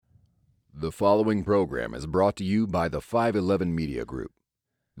The following program is brought to you by the 511 Media Group.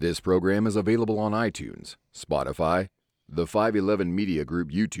 This program is available on iTunes, Spotify, the 511 Media Group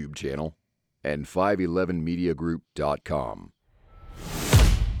YouTube channel, and 511mediagroup.com.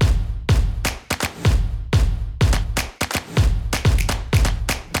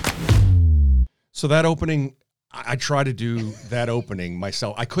 So that opening, I tried to do that opening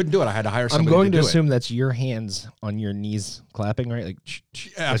myself. I couldn't do it. I had to hire somebody I'm going to to do assume that's your hands on your knees clapping, right? Like, that's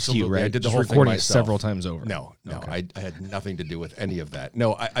you, Absolutely. right? I did the Just whole thing recording it myself. several times over. No, Okay. I had nothing to do with any of that.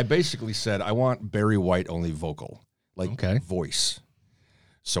 No, I basically said I want Barry White only vocal, like voice.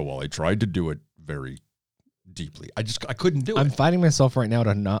 So while I tried to do it very deeply, I couldn't do I'm it. fighting myself right now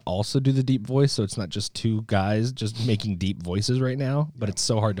to not also do the deep voice, so it's not just two guys just making deep voices right now, but it's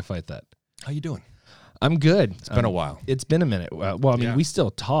so hard to fight that. How you doing? I'm good. It's been a while. It's been a minute. Well, I mean, we still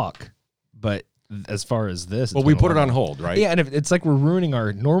talk, but as far as this, Well, we put it on hold, right? Yeah, and it's like we're ruining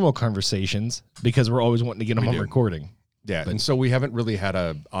our normal conversations because we're always wanting to get them on recording. Yeah, and so we haven't really had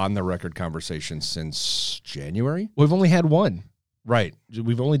a on-the-record conversation since January. We've only had one. Right.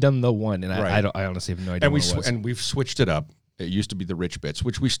 We've only done the one, and Right. I honestly have no idea And what it was. and we've switched it up. It used to be the Rich Bits,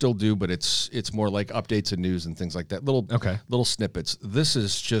 which we still do, but it's more like updates and news and things like that. Little snippets. This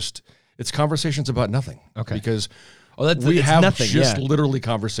is just it's conversations about nothing. Okay. Because we have nothing, just yeah. literally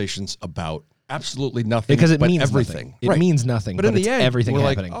conversations about absolutely nothing. Because it but means everything. nothing. It means nothing, But in it's the end, everything we're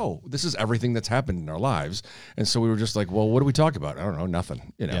happening. like, oh, this is everything that's happened in our lives. And so we were just like, well, what do we talk about? I don't know,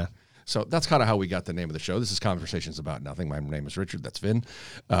 nothing. You know. Yeah. So that's kind of how we got the name of the show. This is Conversations About Nothing. My name is Richard. That's Vin.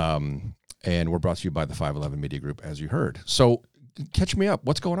 And we're brought to you by the 511 Media Group, as you heard. So catch me up.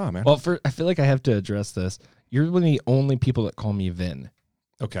 What's going on, man? Well, I feel like I have to address this. You're one of the only people that call me Vin.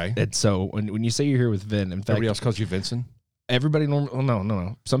 Okay. And so when you say you're here with Vin, in fact, Everybody else calls you Vincent? everybody normally, oh,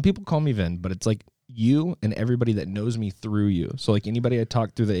 no. Some people call me Vin, but it's like you and everybody that knows me through you. So like anybody I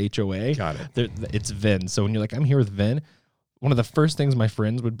talk through the HOA, Got it. it's Vin. So when you're like, I'm here with Vin, one of the first things my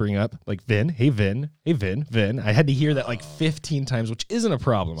friends would bring up, like Vin, hey Vin, Vin. I had to hear that like 15 times, which isn't a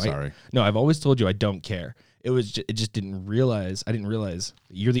problem. Sorry. No, I've always told you I don't care. It just didn't realize. I didn't realize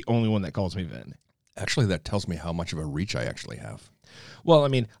you're the only one that calls me Vin. Actually, that tells me how much of a reach I actually have. Well, I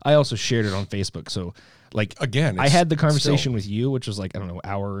mean, I also shared it on Facebook. So like Again, I had the conversation with you, which was like, I don't know,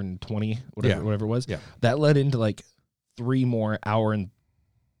 hour and 20, whatever it was. Yeah. That led into like 3 more hour and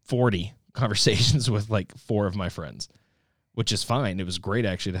 40 conversations with like 4 of my friends, which is fine. It was great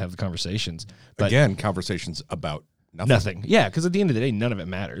actually to have the conversations. But Again, conversations about nothing. nothing. Yeah, because at the end of the day, none of it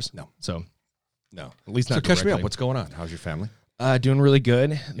matters. No. So No. at least So not catch me up. directly. What's going on? How's your family? Doing really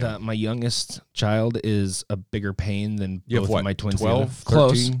good. Yeah. My youngest child is a bigger pain than You have both what, of my twins. 12,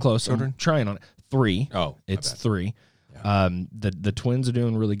 Close. 13 I'm children? trying on it. 3. Oh, It's my bad. 3. Yeah. The twins are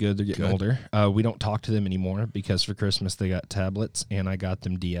doing really good. They're getting Good. older. We don't talk to them anymore because for Christmas they got tablets and I got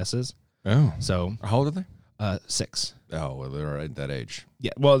them DSs. Oh. So How old are they? 6. Oh, well, they're at that age.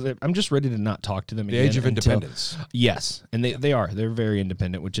 Yeah. Well, I'm just ready to not talk to them The again. age of until- independence. Yes, and they are. They're very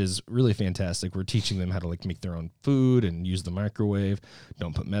independent, which is really fantastic. We're teaching them how to like make their own food and use the microwave.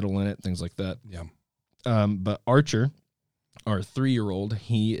 Don't put metal in it, things like that. Yeah. But Archer, our 3-year-old,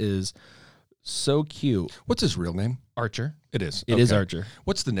 he is so cute. What's his real name? Archer. It is. It is Okay. Archer.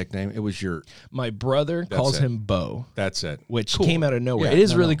 What's the nickname? It was your. My brother That's calls it. him Bo, That's it. which Cool. came out of nowhere. Yeah, it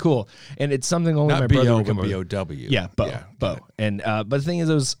is no, really no. cool, and it's something only my Not brother B.O., would come but up with. B.O.W. Yeah, Bo, Yeah, Bo. got it. And but the thing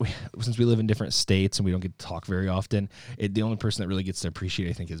is, since we live in different states and we don't get to talk very often, the only person that really gets to appreciate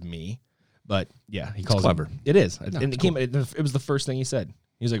it, I think, is me. But yeah, he calls clever. him. It is, No, and it's it came. It was the first thing he said.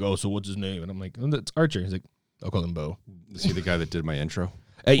 He's like, "Oh, so what's his name?" And I'm like, "Oh, "It's Archer." He's like, "I'll call him Bo." Is he the guy that did my intro?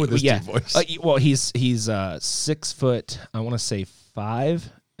 With his Yeah. deep voice. Well, he's 6 foot. I want to say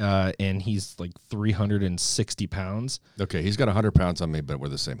 5. And he's like 360 pounds. Okay, he's got 100 pounds on me, but we're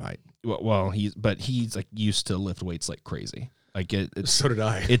the same height. Well, he's like used to lift weights like crazy. Like it's So did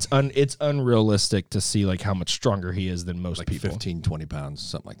I. it's unrealistic to see like how much stronger he is than most Like people. 15, 20 pounds,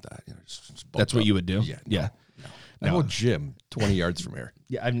 something like that. You know, just bulk That's what up. you would do. Yeah. Yeah. I go gym 20 yards from here.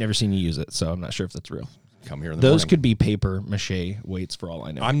 Yeah. I've never seen you use it, so I'm not sure if that's real. Come here in the Those morning. could be paper mache weights for all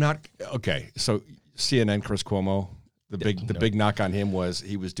I know. I'm not okay. So CNN, Chris Cuomo, the big knock on him was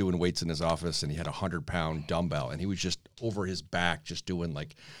he was doing weights in his office and he had a 100-pound dumbbell and he was just over his back just doing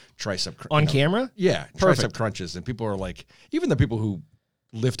like tricep On camera? Yeah, Perfect. tricep crunches, and people are like, even the people who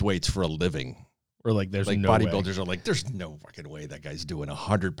lift weights for a living, Or like there's like no way. bodybuilders are like, there's no fucking way that guy's doing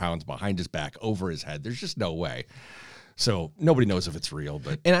 100 pounds behind his back over his head. There's just no way. So nobody knows if it's real,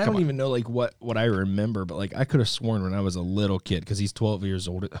 but And I come don't on. even know like what I remember, but like I could have sworn when I was a little kid, because he's 12 years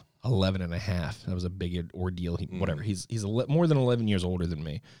old, 11 and a half. That was a big ordeal. Whatever. He's more than 11 years older than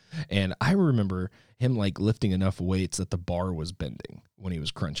me. And I remember him like lifting enough weights that the bar was bending when he was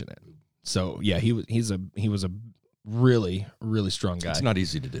crunching it. So yeah, he was a really, really strong guy. It's not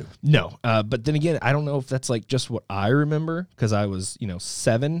easy to do. No, but then again, I don't know if that's like just what I remember because I was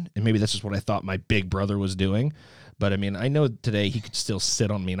 7, and maybe that's just what I thought my big brother was doing. But I mean, I know today he could still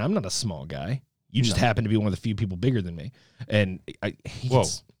sit on me, and I'm not a small guy. You just happen to be one of the few people bigger than me, and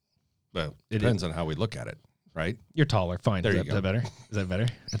Well, it depends on how we look at it, right? You're taller. Fine. There Is you that, go. Is that better? Is that better?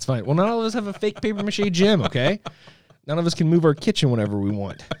 That's fine. Well, not all of us have a fake paper mache gym. Okay, none of us can move our kitchen whenever we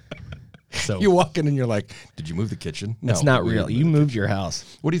want. So You walk in and you're like, "Did you move the kitchen?" No, it's not we real. didn't You move moved your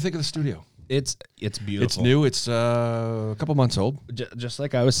house. What do you think of the studio? It's beautiful. It's new. It's a couple months old. Just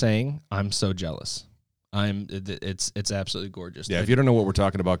like I was saying, I'm so jealous. It's absolutely gorgeous. Yeah, if you don't know what we're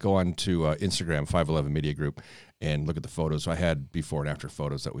talking about, go on to Instagram, 511 Media Group, and look at the photos. I had before and after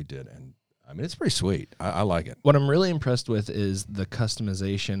photos that we did, and I mean, it's pretty sweet. I like it. What I'm really impressed with is the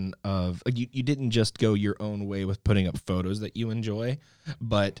customization of you didn't just go your own way with putting up photos that you enjoy,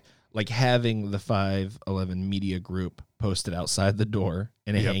 but like having the 511 Media Group posted outside the door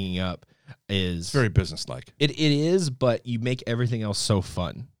and hanging up is It's very businesslike. It is, but you make everything else so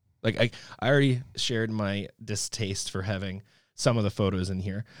fun. Like I already shared my distaste for having some of the photos in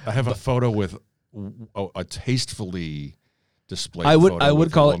here. I have a photo with a tastefully displayed. I would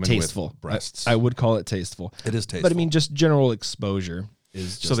with call a it woman tasteful. with breasts. I would call it tasteful. It is tasteful. But I mean, just general exposure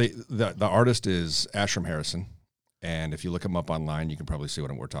is just. So the artist is Ashram Harrison, and if you look him up online, you can probably see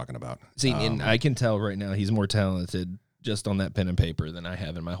what we're talking about. See, and I can tell right now he's more talented just on that pen and paper than I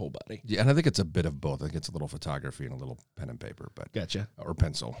have in my whole body. Yeah, and I think it's a bit of both. I think it's a little photography and a little pen and paper, but Gotcha. or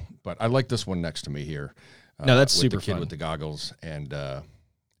pencil. But I like this one next to me here. No, that's with super the kid fun. with the goggles, and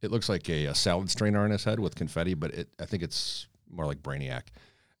it looks like a salad strainer on his head with confetti, but I think it's more like Brainiac.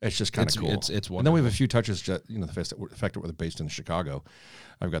 It's just kind of cool. It's And then we wonderful. have a few touches. The fact that we're based in Chicago.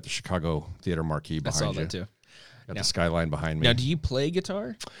 I've got the Chicago Theater marquee I behind saw you. that too. Got Yeah. the skyline behind me. Now, do you play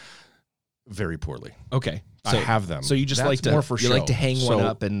guitar? Very poorly. Okay, I have them. So you just That's like to more for like to show. hang So one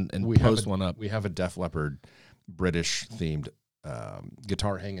up and we have post one up. We have a Def Leppard British themed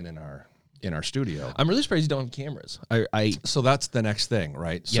guitar hanging in our studio. I'm really surprised you don't have cameras. I So that's the next thing,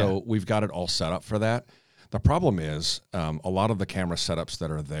 right? Yeah. So we've got it all set up for that. The problem is a lot of the camera setups that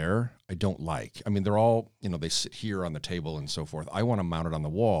are there, I don't like. I mean, they're all, they sit here on the table and so forth. I want to mount it on the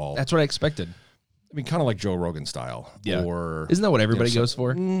wall. that's what I expected. I mean, kind of like Joe Rogan style. Yeah. Or Isn't that what everybody so- goes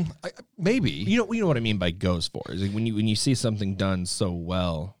for? maybe. You know what I mean by goes for is like when you see something done so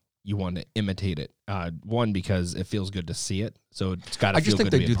well, you want to imitate it. One, because it feels good to see it, so it's got to. I just think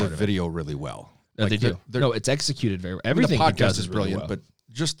good to they be a do the part of it. video really well. No, they do. they're- No, it's executed very. I mean, Everything the he podcast does is really brilliant, well. but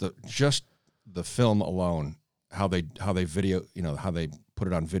just the film alone, how they video, how they put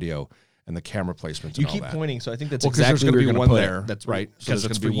it on video, and the camera placements. you and keep all that. pointing, so I think that's Well, 'cause exactly there's where going you're to be going to one put there. it. That's right. So because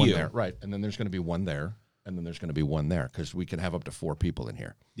there's it's going for to be one you. there, right? And then there's going to be one there, and then there's going to be one there because we can have up to 4 people in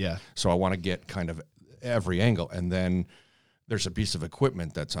here. Yeah. So I want to get kind of every angle, and then there's a piece of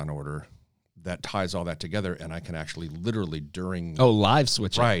equipment that's on order that ties all that together, and I can actually literally during Live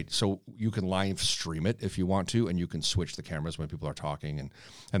switching. right. So you can live stream it if you want to, and you can switch the cameras when people are talking,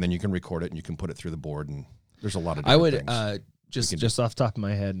 and then you can record it and you can put it through the board, and there's a lot of. I would things. just off the top of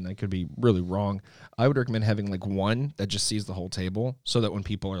my head, and I could be really wrong. I would recommend having like one that just sees the whole table, so that when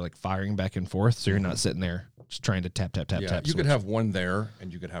people are like firing back and forth, so you're not sitting there just trying to tap. Yeah, you switch. could have one there,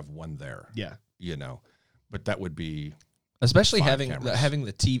 and you could have one there. Yeah. But that would be Especially 5 having cameras. having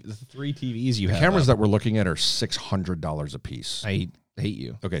the 3 TVs you the have. cameras up. that we're looking at are $600 a piece. I hate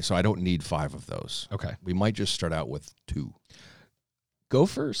you. Okay, so I don't need 5 of those. Okay. We might just start out with 2. Go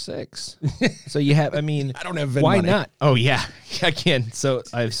for 6. So you have, I mean, I don't have why money. not? Oh, yeah, I can. So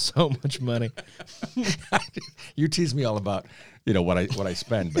I have so much money. You tease me all about what I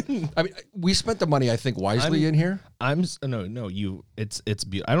spend, but I mean we spent the money I think wisely in here. It's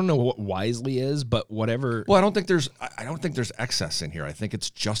beautiful. I don't know what wisely is, but whatever. Well, I don't think there's excess in here. I think it's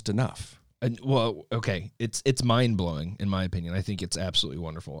just enough. Okay. It's mind blowing in my opinion. I think it's absolutely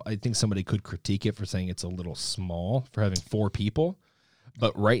wonderful. I think somebody could critique it for saying it's a little small for having 4 people,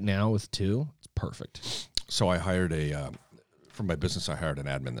 but right now with 2, it's perfect. So I hired from my business. I hired an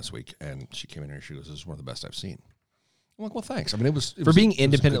admin this week, and she came in here. She goes, "This is one of the best I've seen." I'm like, "Well, thanks." I mean, it was For being it was a good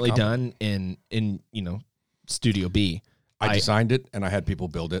independently compliment. done in Studio B. I designed it, and I had people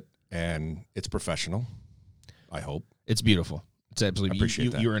build it, and it's professional. I hope. It's beautiful. It's absolutely. I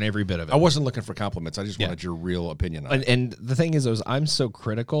appreciate that. You're in every bit of it. I wasn't looking for compliments. I just Yeah. wanted your real opinion on it. And the thing is I'm so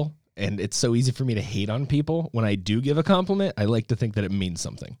critical, and it's so easy for me to hate on people. When I do give a compliment, I like to think that it means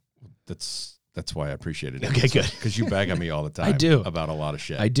something. That's why I appreciated it. Okay, good. Because you bag on me all the time. I do. About a lot of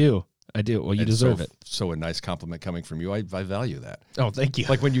shit. I do. Well, you And deserve so, it. So a nice compliment coming from you, I value that. Oh, thank you.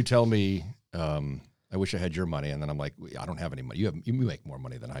 Like when you tell me, I wish I had your money. And then I'm like, I don't have any money. You make more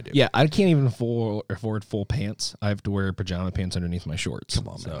money than I do. Yeah, I can't even afford full pants. I have to wear pajama pants underneath my shorts. Come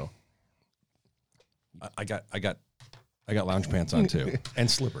on, man. I got lounge pants on too, and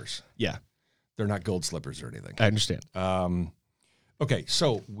slippers. Yeah, they're not gold slippers or anything. I understand. Okay,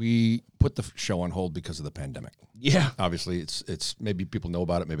 so we put the show on hold because of the pandemic. Yeah, obviously it's maybe people know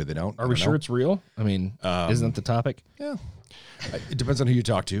about it, maybe they don't. Are we sure it's real? I mean, isn't that the topic? Yeah. It depends on who you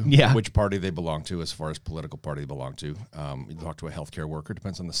talk to, which party they belong to, as far as political party they belong to. You talk to a healthcare worker,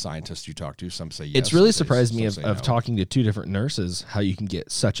 depends on the scientist you talk to. Some say yes. It's really surprised me of talking to two different nurses, how you can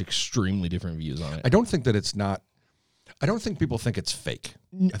get such extremely different views on it. I don't think that it's not. I don't think people think it's fake.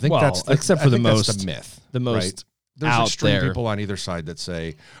 I think that's except for the myth. The most right? There's extreme people on either side that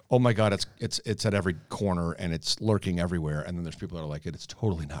say, "Oh my God, it's at every corner and it's lurking everywhere," and then there's people that are like, "It's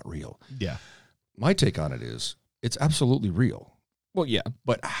totally not real." Yeah. My take on it is, it's absolutely real. Well, yeah.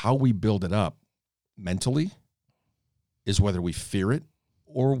 But how we build it up mentally is whether we fear it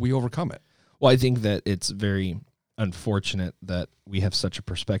or we overcome it. Well, I think that it's very unfortunate that we have such a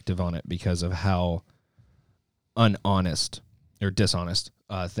perspective on it because of how unhonest or dishonest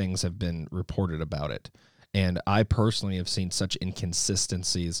things have been reported about it. And I personally have seen such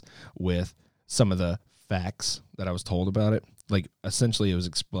inconsistencies with some of the facts that I was told about it. Like, essentially, it was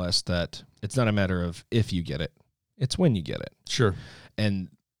expressed that it's not a matter of if you get it, it's when you get it. Sure. And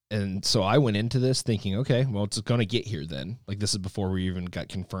so I went into this thinking, okay, well, it's going to get here then. Like, this is before we even got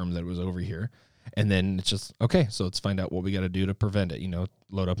confirmed that it was over here. And then it's just, okay, so let's find out what we got to do to prevent it. You know,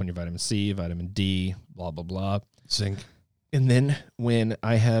 load up on your vitamin C, vitamin D, blah, blah, blah. Zinc. And then when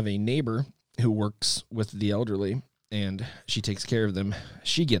I have a neighbor who works with the elderly and she takes care of them,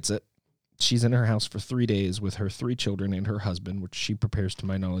 she gets it. She's in her house for 3 days with her 3 children and her husband, which she prepares, to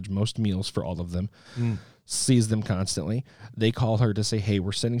my knowledge, most meals for all of them, sees them constantly. They call her to say, hey,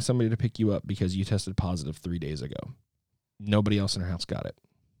 we're sending somebody to pick you up because you tested positive 3 days ago. Nobody else in her house got it.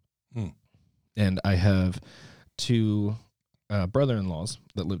 And I have 2 brother-in-laws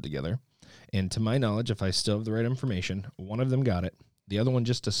that live together. And to my knowledge, if I still have the right information, one of them got it. The other one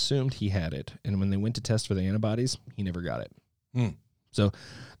just assumed he had it. And when they went to test for the antibodies, he never got it. So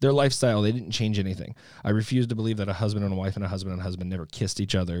their lifestyle, they didn't change anything. I refuse to believe that a husband and a wife and a husband never kissed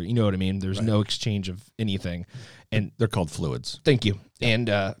each other. You know what I mean? There's no exchange of anything. And they're called fluids. Thank you. And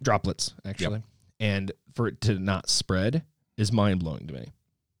droplets, actually. Yep. And for it to not spread is mind-blowing to me.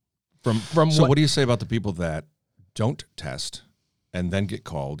 So what do you say about the people that don't test and then get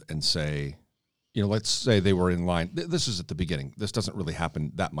called and say, you know, let's say they were in line. This is at the beginning. This doesn't really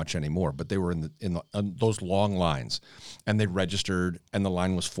happen that much anymore, but they were in those long lines, and they registered, and the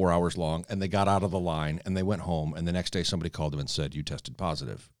line was 4 hours long, and they got out of the line, and they went home, and the next day somebody called them and said, you tested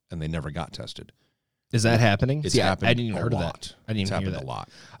positive, and they never got tested. Is that happening? It's happened. I didn't even heard of that. I didn't even hear that. A lot.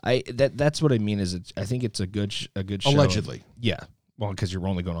 That's what I mean. Is I think it's a good show. Allegedly, yeah. Well, because you're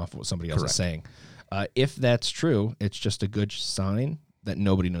only going off of what somebody else is saying. If that's true, it's just a good sign that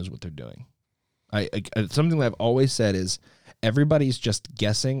nobody knows what they're doing. Something that I've always said is everybody's just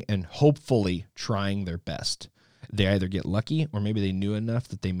guessing and hopefully trying their best. They either get lucky or maybe they knew enough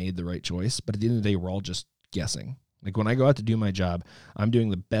that they made the right choice. But at the end of the day, we're all just guessing. Like, when I go out to do my job, I'm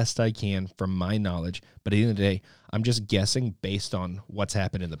doing the best I can from my knowledge. But at the end of the day, I'm just guessing based on what's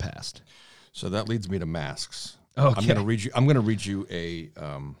happened in the past. So that leads me to masks. Okay. I'm going to read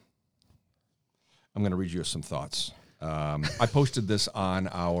you some thoughts. I posted this on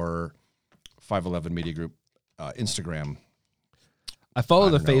our 511 Media Group Instagram. I follow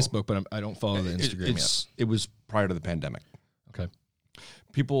the Facebook, but I don't follow the Instagram yet. It was prior to the pandemic. Okay.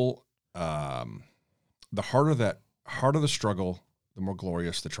 People, the harder the struggle, the more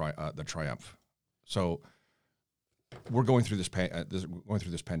glorious the triumph. So we're going through this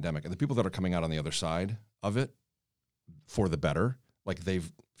pandemic, and the people that are coming out on the other side of it for the better, like they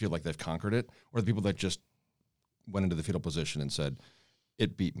feel like they've conquered it, or the people that just went into the fetal position and said,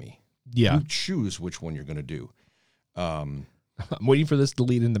 "It beat me." Yeah. You choose which one you're going to do. I'm waiting for this to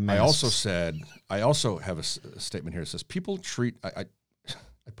lead into masks. I also have a statement here that says people treat, I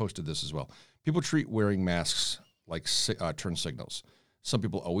posted this as well. People treat wearing masks like turn signals. Some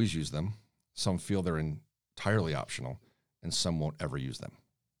people always use them. Some feel they're entirely optional, and some won't ever use them.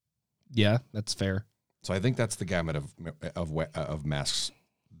 Yeah, that's fair. So I think that's the gamut of masks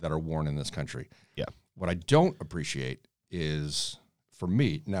that are worn in this country. Yeah. What I don't appreciate is, for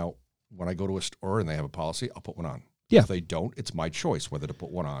me, now, when I go to a store and they have a policy, I'll put one on. Yeah. If they don't, it's my choice whether to put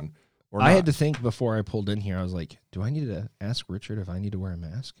one on or not. I had to think before I pulled in here. I was like, do I need to ask Richard if I need to wear a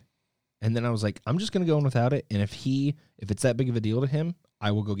mask? And then I was like, I'm just going to go in without it. And if it's that big of a deal to him,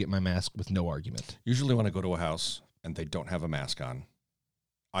 I will go get my mask with no argument. Usually when I go to a house and they don't have a mask on,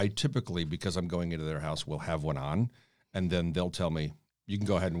 I typically, because I'm going into their house, will have one on, and then they'll tell me, you can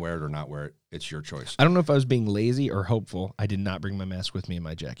go ahead and wear it or not wear it. It's your choice. I don't know if I was being lazy or hopeful. I did not bring my mask with me in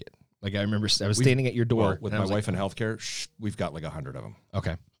my jacket. Like, I remember I was standing at your door. Well, with my wife in healthcare, we've got like 100 of them.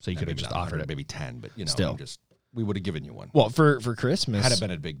 Okay. So you could have just offered it. Maybe 10, but Still. we would have given you one. Well, for Christmas. Had it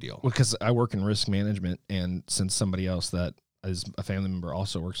been a big deal. Because I work in risk management, and since somebody else that is a family member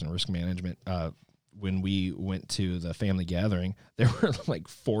also works in risk management, when we went to the family gathering, there were like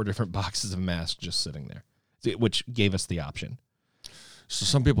 4 different boxes of masks just sitting there, which gave us the option. So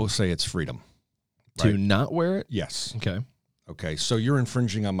some people say it's freedom. To not wear it? Yes. Okay. So you're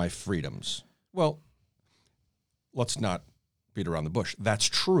infringing on my freedoms. Well, let's not beat around the bush. That's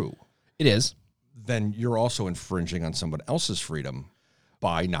true. It is. Then you're also infringing on someone else's freedom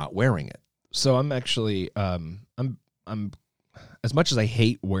by not wearing it. So I'm actually, I'm as much as I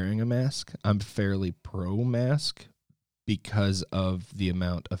hate wearing a mask, I'm fairly pro mask because of the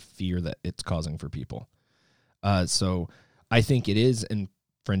amount of fear that it's causing for people. So I think it is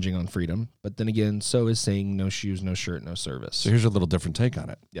infringing on freedom, but then again, so is saying no shoes, no shirt, no service. So here's a little different take on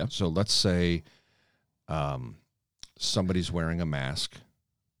it. Yeah. So let's say somebody's wearing a mask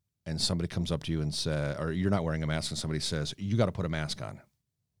and somebody comes up to you and says, or you're not wearing a mask and somebody says, you got to put a mask on.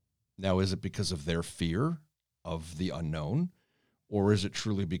 Now, is it because of their fear of the unknown, or is it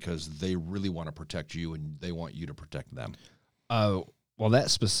truly because they really want to protect you and they want you to protect them? Well,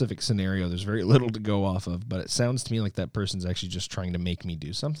 that specific scenario, there's very little to go off of, but it sounds to me like that person's actually just trying to make me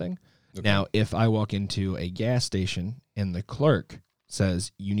do something. Okay. Now, if I walk into a gas station and the clerk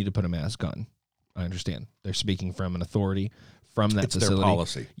says, you need to put a mask on, I understand. They're speaking from an authority from that facility. It's their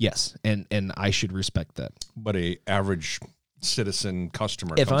policy. Yes, and I should respect that. But a average citizen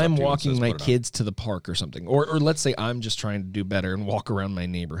customer, if I'm walking my kids to the park or something, or let's say I'm just trying to do better and walk around my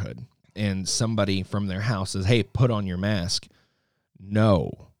neighborhood, and somebody from their house says, hey, put on your mask.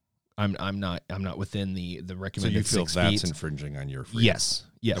 No, I'm not within the recommended 6 feet. So you feel that's infringing on your freedom? Yes.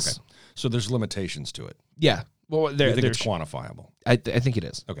 Okay. So there's limitations to it. Yeah. Well, I think it's quantifiable. I think it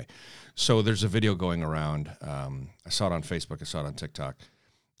is. Okay. So there's a video going around. I saw it on Facebook. I saw it on TikTok.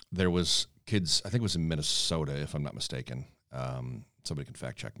 There was kids, I think it was in Minnesota, if I'm not mistaken. Somebody can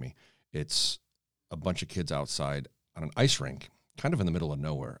fact check me. It's a bunch of kids outside on an ice rink, kind of in the middle of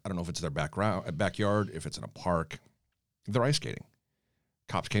nowhere. I don't know if it's their backyard, if it's in a park. They're ice skating.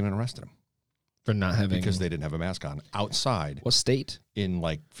 Cops came and arrested them. For not having... Because they didn't have a mask on outside. What state? In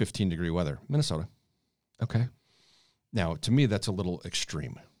like 15-degree weather. Minnesota. Okay. Now, to me, that's a little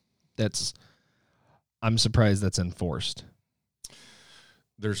extreme. I'm surprised that's enforced.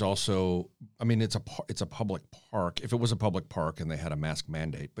 There's also, I mean, it's a public park. If it was a public park and they had a mask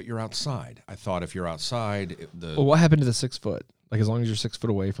mandate, but you're outside. I thought if you're outside, Well, what happened to the 6 foot? Like, as long as you're 6 foot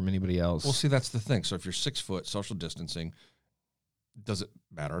away from anybody else. Well, see, that's the thing. So if you're 6 foot, social distancing, does it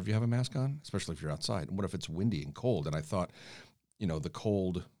matter if you have a mask on, especially if you're outside? And what if it's windy and cold? And I thought, the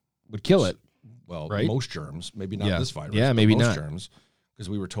cold would kill it. Well, right? Most germs, maybe not this virus. Yeah, maybe most not. Germs, because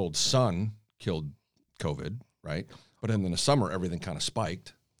we were told sun killed COVID, right? But then in the summer, everything kind of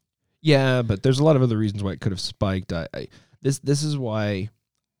spiked. Yeah, but there's a lot of other reasons why it could have spiked. This is why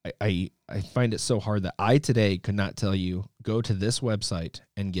I find it so hard that I today could not tell you, go to this website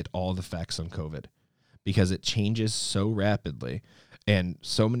and get all the facts on COVID, because it changes so rapidly, and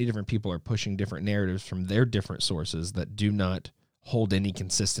so many different people are pushing different narratives from their different sources that do not hold any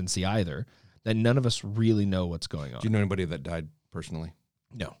consistency either, that none of us really know what's going on. Do you know anybody that died personally?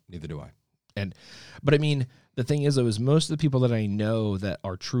 No. Neither do I. But I mean, the thing is, though, is most of the people that I know that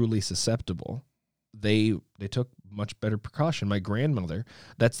are truly susceptible, they took much better precaution. My grandmother,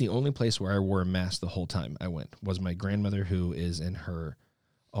 that's the only place where I wore a mask the whole time I went, was my grandmother, who is in her,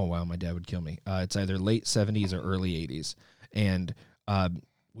 oh, wow, my dad would kill me. It's either late 70s or early 80s. And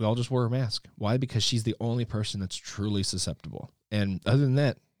we all just wore a mask. Why? Because she's the only person that's truly susceptible. And other than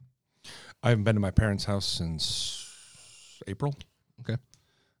that, I haven't been to my parents' house since April. Okay.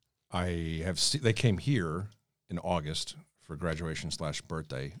 They came here in August for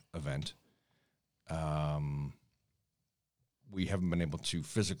graduation/birthday event. We haven't been able to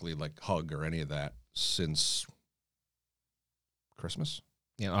physically hug or any of that since Christmas.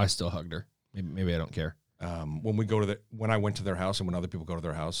 Yeah, I still hugged her. Maybe I don't care. When I went to their house and when other people go to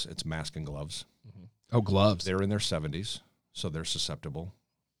their house, it's mask and gloves. Mm-hmm. Oh, gloves. They're in their 70s, so they're susceptible.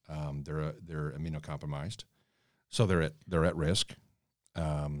 They're immunocompromised, so they're at risk.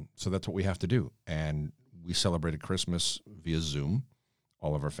 So that's what we have to do. And we celebrated Christmas via Zoom,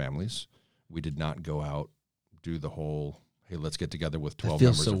 all of our families. We did not go out, do the whole, hey, let's get together with 12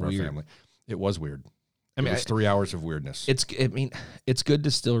 members of our family. It was weird. It was 3 hours of weirdness. It's good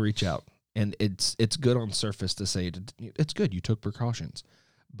to still reach out, and it's good on surface to say it's good, you took precautions.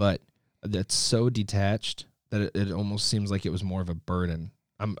 but that's so detached that it almost seems like it was more of a burden.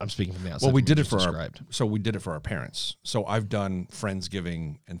 I'm speaking from the outside. Well, we from did what it for you our described. so we did it for our parents. So I've done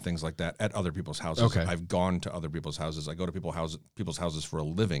Friendsgiving and things like that at other people's houses. Okay. I've gone to other people's houses. I go to people's houses for a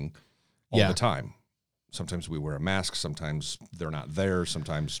living all Yeah. the time. Sometimes we wear a mask. Sometimes they're not there.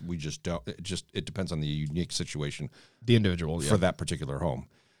 Sometimes we just don't. It depends on the unique situation The individual, for that particular home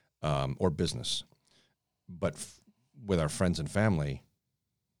or business. But with our friends and family,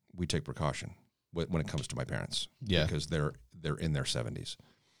 we take precaution when it comes to my parents. Yeah. Because they're in their 70s.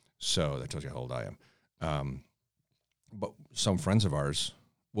 So that tells you how old I am. But some friends of ours,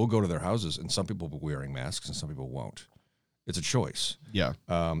 we'll go to their houses, and some people will be wearing masks, and some people won't. It's a choice. Yeah.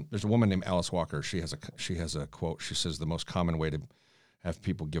 There's a woman named Alice Walker. She has a quote. She says the most common way to have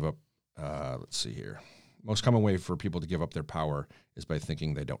people give up. Let's see here. Most common way for people to give up their power is by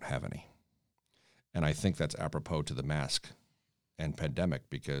thinking they don't have any. And I think that's apropos to the mask and pandemic,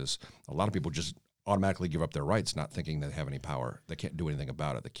 because a lot of people just automatically give up their rights, not thinking they have any power. They can't do anything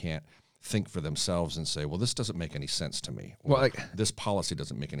about it. They can't think for themselves and say, well, this doesn't make any sense to me. Or, Well, this policy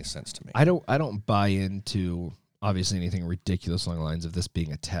doesn't make any sense to me. I don't buy into obviously anything ridiculous along the lines of this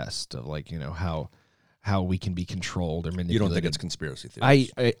being a test of like, how we can be controlled or manipulated. You don't think it's conspiracy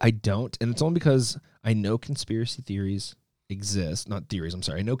theories? I don't, and it's only because I know conspiracy theories exist. Not theories, I'm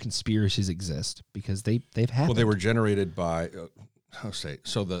sorry. I know conspiracies exist because they've happened. Well, they were generated by,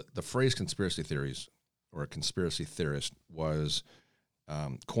 so the phrase conspiracy theories or a conspiracy theorist was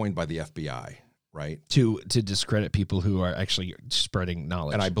coined by the FBI, right? to discredit people who are actually spreading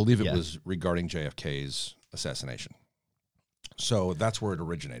knowledge. And I believe it Yeah. was regarding JFK's assassination. So that's where it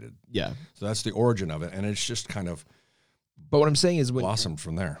originated. Yeah. So that's the origin of it, and it's just kind of But what I'm saying is when blossomed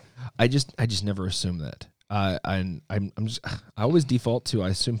from there. I just never assume that. I'm just I always default to I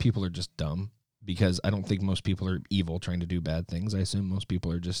assume people are just dumb because I don't think most people are evil trying to do bad things. I assume most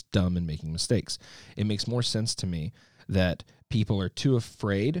people are just dumb and making mistakes. It makes more sense to me that people are too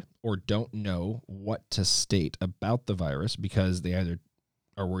afraid or don't know what to state about the virus because they either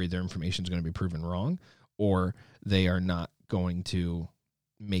are worried their information is going to be proven wrong or they are not going to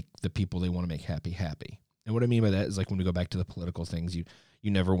make the people they want to make happy. And what I mean by that is like when we go back to the political things, you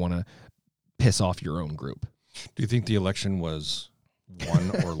never want to piss off your own group. Do you think the election was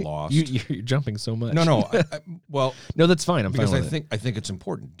won or lost? You're jumping so much. No. Well, No, that's fine. I'm fine because with it. I think it's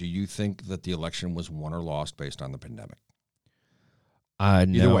important. Do you think that the election was won or lost based on the pandemic?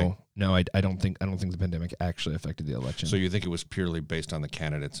 No, way. no, I don't think the pandemic actually affected the election. So you think it was purely based on the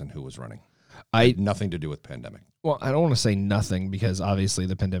candidates and who was running? I Nothing to do with pandemic. well, I don't want to say nothing because obviously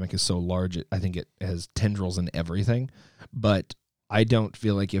the pandemic is so large. I think it has tendrils in everything, but I don't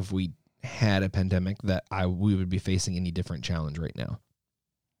feel like if we had a pandemic that we would be facing any different challenge right now.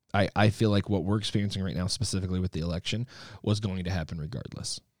 I feel like what we're experiencing right now, specifically with the election, was going to happen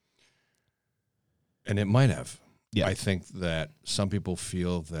regardless. And it might have. Yeah. I think that some people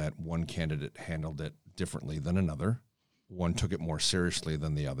feel that one candidate handled it differently than another. One took it more seriously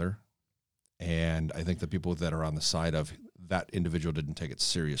than the other. And I think the people that are on the side of that individual didn't take it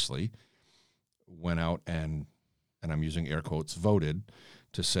seriously went out and I'm using air quotes, voted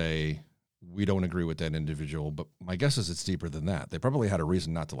to say, we don't agree with that individual. But my guess is it's deeper than that. They probably had a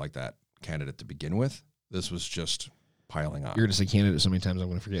reason not to like that candidate to begin with. This was just piling on. You're going to say candidate so many times I'm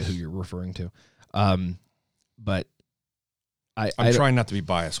going to forget who you're referring to. But I'm trying not to be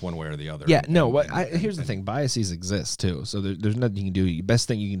biased one way or the other. Yeah, no. Here's the thing: biases exist too. So there's nothing you can do. The best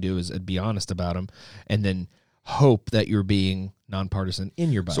thing you can do is be honest about them, and then hope that you're being nonpartisan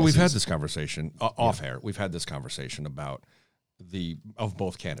in your biases. So we've had this conversation off air. We've had this conversation about of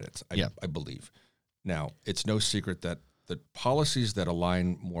both candidates. I believe. Now it's no secret that the policies that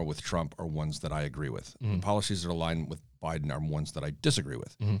align more with Trump are ones that I agree with. Mm-hmm. The policies that align with Biden are ones that I disagree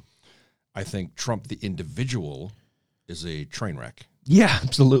with. Mm-hmm. I think Trump, the individual, is a train wreck. Yeah,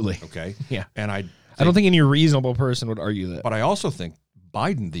 absolutely. Okay. Yeah, And I don't think any reasonable person would argue that. But I also think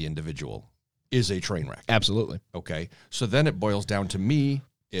Biden, the individual, is a train wreck. Absolutely. Okay. So then it boils down to me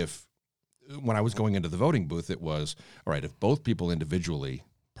when I was going into the voting booth, it was, all right, if both people individually,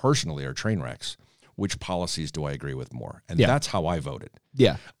 personally are train wrecks, which policies do I agree with more? And that's how I voted.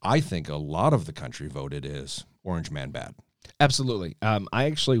 Yeah, I think a lot of the country voted is Orange Man bad. absolutely. I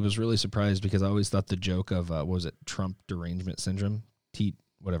actually was really surprised because I always thought the joke of what was it, Trump derangement syndrome,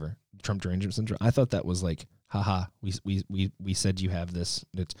 Trump derangement syndrome. I thought that was like, haha, we said you have this.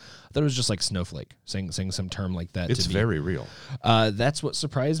 I thought it was just like Snowflake saying some term like that. It's very real. That's what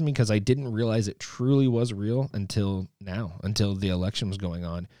surprised me because I didn't realize it truly was real until the election was going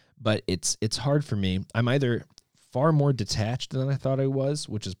on. But it's hard for me. I'm either far more detached than I thought I was,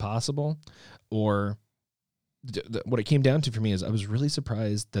 which is possible, or what it came down to for me is I was really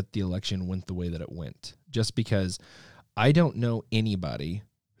surprised that the election went the way that it went, just because I don't know anybody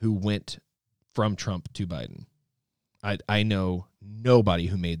who went from Trump to Biden. I know nobody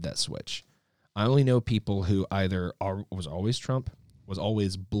who made that switch. I only know people who either was always Trump, was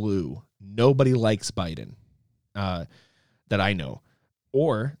always blue. Nobody likes Biden that I know.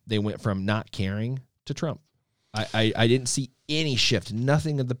 Or they went from not caring to Trump. I didn't see any shift.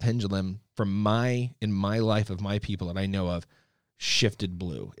 Nothing of the pendulum in my life of my people that I know of shifted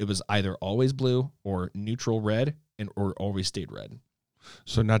blue. It was either always blue or neutral red or always stayed red.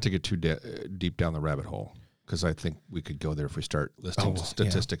 So not to get too deep down the rabbit hole, because I think we could go there if we start listing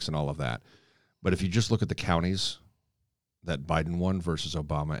statistics and all of that. But if you just look at the counties that Biden won versus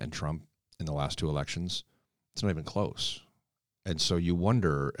Obama and Trump in the last two elections, it's not even close. And so you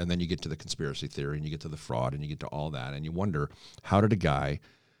wonder, and then you get to the conspiracy theory, and you get to the fraud, and you get to all that, and you wonder, how did a guy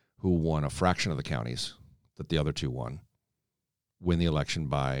who won a fraction of the counties that the other two won win the election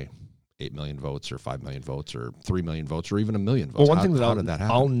by 8 million votes or 5 million votes or 3 million votes or even 1 million votes? Well, one thing how did that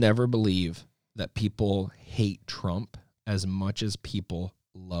happen? I'll never believe that people hate Trump as much as people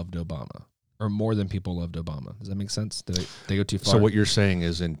loved Obama, or more than people loved Obama. Does that make sense? Did they go too far? So what you're saying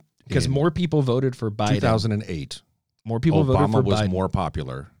is because more people voted for Biden. 2008, more people voted for Obama was Biden. more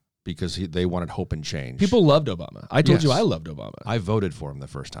popular because they wanted hope and change. People loved Obama. I told Yes. you I loved Obama. I voted for him the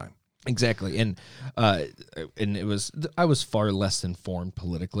first time. Exactly, and it was I was far less informed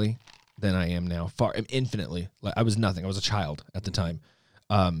politically than I am now. Infinitely. Like, I was nothing. I was a child at the time,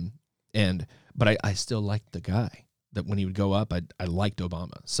 but I still liked the guy. That when he would go up, I liked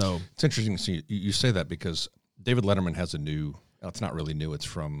Obama. So It's interesting to see you say that, because David Letterman has a new. It's not really new. It's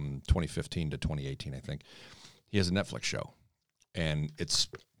from 2015 to 2018, I think. He has a Netflix show, and it's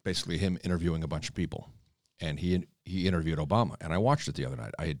basically him interviewing a bunch of people. And he interviewed Obama, and I watched it the other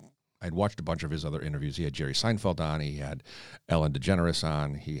night. I'd watched a bunch of his other interviews. He had Jerry Seinfeld on. He had Ellen DeGeneres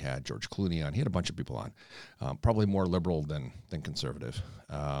on. He had George Clooney on. He had a bunch of people on, probably more liberal than conservative.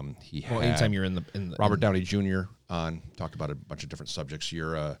 He had anytime you're in the Robert Downey Jr. on, talked about a bunch of different subjects.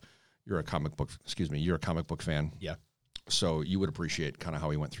 You're a comic book. You're a comic book fan. Yeah. So you would appreciate kind of how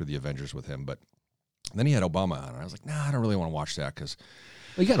he went through the Avengers with him. But then he had Obama on, and I was like, nah, I don't really want to watch that, because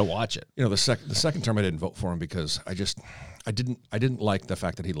you got to watch it. the second term I didn't vote for him because I didn't like the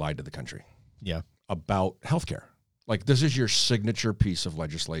fact that he lied to the country. Yeah. About healthcare. Like, this is your signature piece of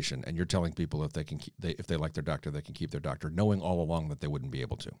legislation, and you're telling people if they like their doctor, they can keep their doctor, knowing all along that they wouldn't be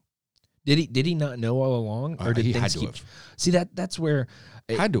able to. Did he not know all along, or did he things had to keep? have. See, that's where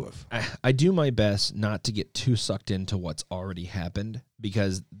Had to have. I do my best not to get too sucked into what's already happened,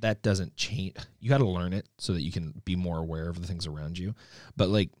 because that doesn't change. You got to learn it so that you can be more aware of the things around you. But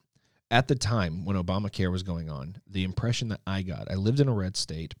like at the time when Obamacare was going on, the impression that I got, I lived in a red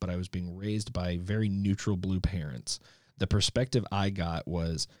state, but I was being raised by very neutral blue parents. The perspective I got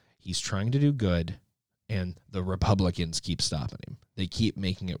was he's trying to do good, and the Republicans keep stopping him. They keep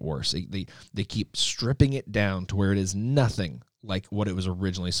making it worse. They keep stripping it down to where it is nothing like what it was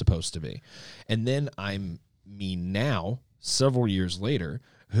originally supposed to be. And then I'm me now, several years later,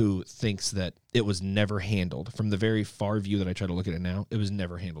 who thinks that it was never handled. From the very far view that I try to look at it now, it was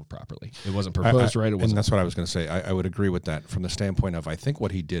never handled properly. It wasn't proposed right. It wasn't. And that's what I was going to say. I would agree with that from the standpoint of, I think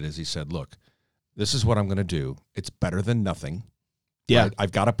what he did is he said, look, this is what I'm going to do. It's better than nothing. Yeah. Right?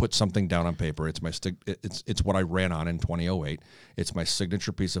 I've got to put something down on paper. It's my it's what I ran on in 2008. It's my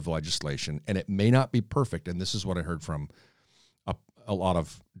signature piece of legislation, and it may not be perfect. And this is what I heard from a lot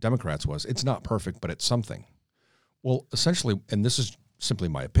of Democrats was, it's not perfect, but it's something. Well, essentially, and this is simply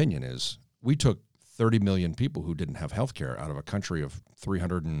my opinion, is we took 30 million people who didn't have health care out of a country of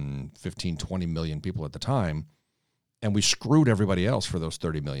 315, 20 million people at the time, and we screwed everybody else for those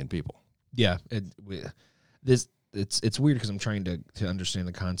 30 million people. Yeah. It's weird because I'm trying to understand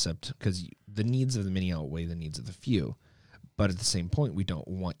the concept, because the needs of the many outweigh the needs of the few. But at the same point, we don't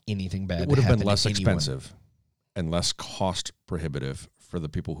want anything bad to happen. It would have been less to anyone. expensive and less cost prohibitive for the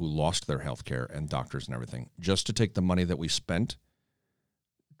people who lost their health care and doctors and everything, just to take the money that we spent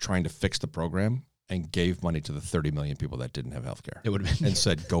trying to fix the program and gave money to the 30 million people that didn't have health care. It would have been and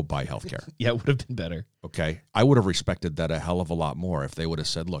said, go buy health care. Yeah, it would have been better. Okay. I would have respected that a hell of a lot more if they would have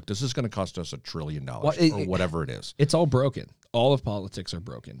said, look, this is going to cost us $1 trillion or whatever it is. It's all broken. All of politics are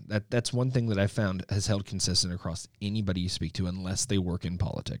broken. That's one thing that I found has held consistent across anybody you speak to, unless they work in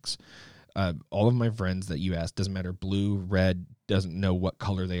politics. All of my friends that you ask, doesn't matter, blue, red, doesn't know what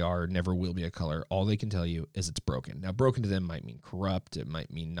color they are, never will be a color. All they can tell you is it's broken. Now, broken to them might mean corrupt. It might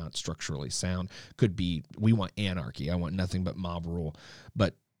mean not structurally sound. Could be, we want anarchy. I want nothing but mob rule.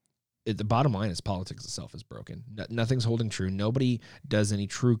 But the bottom line is politics itself is broken. Nothing's holding true. Nobody does any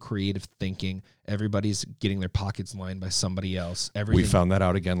true creative thinking. Everybody's getting their pockets lined by somebody else. We found that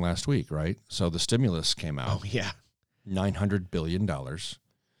out again last week, right? So the stimulus came out. Oh, yeah. $900 billion.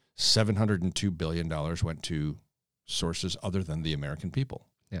 $702 billion went to sources other than the American people.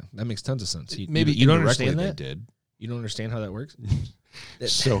 Yeah, that makes tons of sense. Maybe you don't indirectly understand that? they did. You don't understand how that works?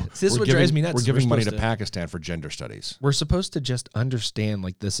 So this is what drives me nuts. We're giving money to Pakistan for gender studies. We're supposed to just understand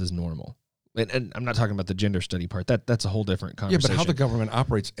like this is normal. And I'm not talking about the gender study part. That's a whole different conversation. Yeah, but how the government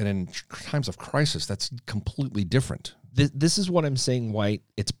operates and in times of crisis, that's completely different. This is what I'm saying, White.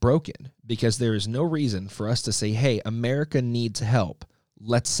 It's broken because there is no reason for us to say, hey, America needs help.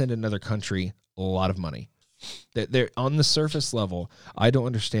 Let's send another country a lot of money. They're on the surface level. I don't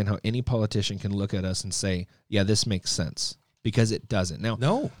understand how any politician can look at us and say, yeah, this makes sense, because it doesn't. Now,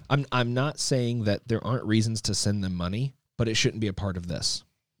 no, I'm not saying that there aren't reasons to send them money, but it shouldn't be a part of this.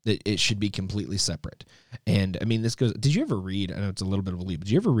 It should be completely separate. And I mean, this goes, did you ever read, I know it's a little bit of a leap,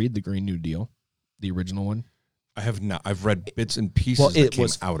 did you ever read the Green New Deal, the original one? I have not. I've read bits and pieces that came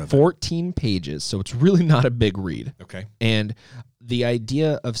out of it. 14 pages, so it's really not a big read. Okay. And the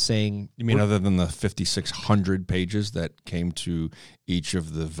idea of saying... You mean other than the 5,600 pages that came to each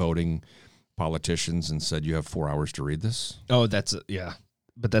of the voting politicians and said, you have 4 hours to read this? Oh, yeah.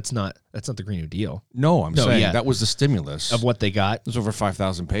 But that's not the Green New Deal. No, I'm saying that was the stimulus. Of what they got. It was over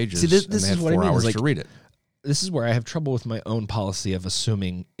 5,000 pages. See, this and they had is what 4 I mean. hours Like, to read it. This is where I have trouble with my own policy of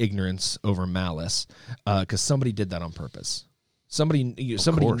assuming ignorance over malice, because somebody did that on purpose. Somebody,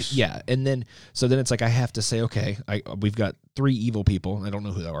 course. Yeah. And then it's like I have to say, okay, we've got 3 evil people. I don't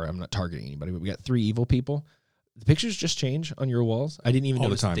know who they are. I'm not targeting anybody, but we got 3 evil people. The pictures just change on your walls. I didn't even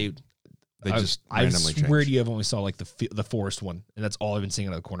notice the time. They just randomly change. I swear to you, I've only saw like the forest one, and that's all I've been seeing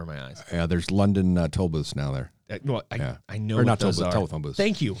out of the corner of my eyes. Yeah, there's London toll booths now there. I know. Or not those toll booths, are. telephone booths.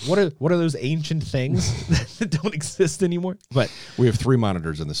 Thank you. What are those ancient things that don't exist anymore? But we have 3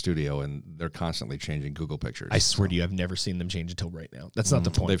 monitors in the studio, and they're constantly changing Google Pictures. I swear to you, I've never seen them change until right now. That's not the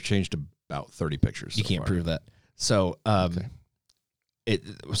point. They've changed about 30 pictures. You can't prove that. So,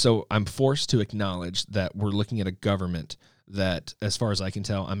 So I'm forced to acknowledge that we're looking at a government that, as far as I can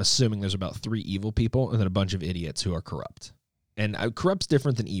tell, I'm assuming there's about 3 evil people and then a bunch of idiots who are corrupt. And corrupt's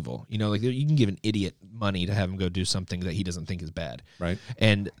different than evil. You know, like you can give an idiot money to have him go do something that he doesn't think is bad. Right.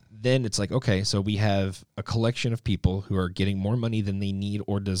 And then it's like, okay, so we have a collection of people who are getting more money than they need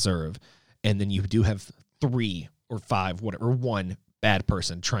or deserve. And then you do have 3 or 5, whatever, 1 bad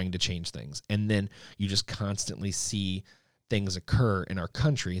person trying to change things. And then you just constantly see things occur in our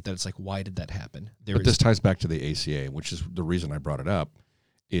country that it's like, why did that happen? This ties back to the ACA, which is the reason I brought it up,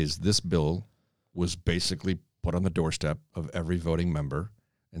 is this bill was basically put on the doorstep of every voting member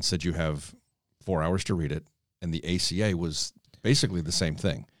and said you have 4 hours to read it. And the ACA was basically the same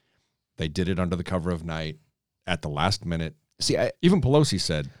thing. They did it under the cover of night at the last minute. See, even Pelosi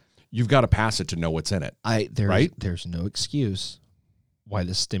said, you've got to pass it to know what's in it. Right? There's no excuse why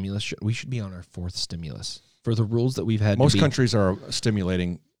this stimulus we should be on our 4th stimulus for the rules that we've had. Most countries are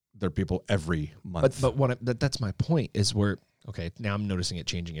stimulating their people every month. But that's my point is where, okay, now I'm noticing it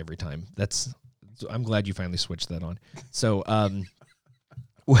changing every time. I'm glad you finally switched that on. So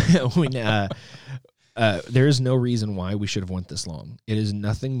there is no reason why we should have went this long. It is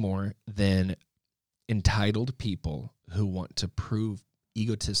nothing more than entitled people who want to prove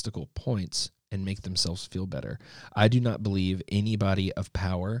egotistical points and make themselves feel better. I do not believe anybody of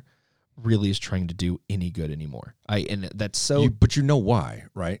power really is trying to do any good anymore. But you know why,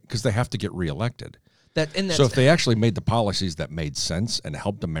 right? Because they have to get reelected. So if they actually made the policies that made sense and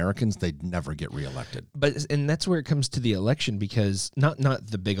helped Americans, they'd never get reelected. And that's where it comes to the election, because not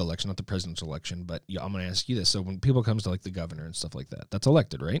the big election, not the presidential election, but I'm going to ask you this. So when people comes to like the governor and stuff like that, that's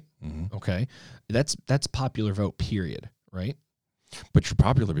elected, right? Mm-hmm. Okay. That's popular vote, period, right? But you're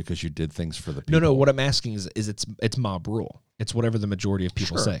popular because you did things for the people. No. What I'm asking is it's mob rule. It's whatever the majority of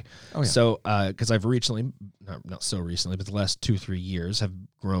people say. Oh, yeah. So, because I've recently, not so recently, but the last 2-3 years have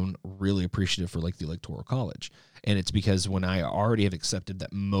grown really appreciative for like the Electoral College. And it's because when I already have accepted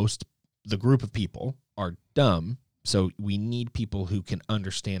that the group of people are dumb, so we need people who can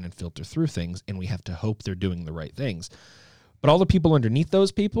understand and filter through things, and we have to hope they're doing the right things. But all the people underneath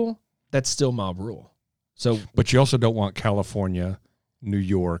those people, that's still mob rule. So, but you also don't want California, New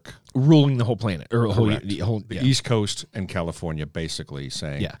York ruling the whole planet, or the East Coast and California, basically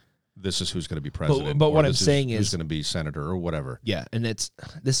saying, this is who's going to be president. But what I'm saying is who's going to be senator or whatever. Yeah, and this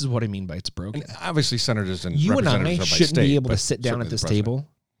is what I mean by it's broken. And obviously, senators and you and representatives I are by shouldn't state, be able to sit down at this table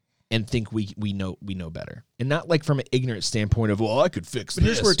and think we know better, and not like from an ignorant standpoint of, well, I could fix But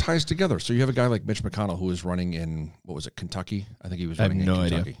this. here's where it ties together. So you have a guy like Mitch McConnell who is running in, what was it, Kentucky? I think he was running in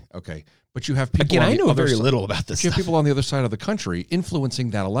Kentucky. idea. Okay. But you have people Again, on I the know other very si- little about this You have stuff. people on the other side of the country influencing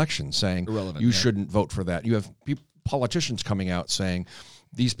that election, saying Irrelevant, you yeah. shouldn't vote for that. You have politicians coming out saying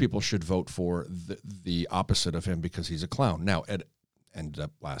these people should vote for the opposite of him because he's a clown. Now, Ed ended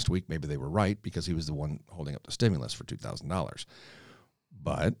up last week, maybe they were right because he was the one holding up the stimulus for $2,000.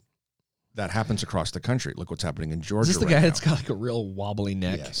 But that happens across the country. Look what's happening in Georgia Is this the right guy now. that's got like a real wobbly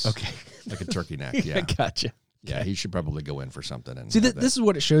neck? Yes. Okay. Like a turkey neck, yeah. I gotcha. Yeah, he should probably go in for something. And See, have this is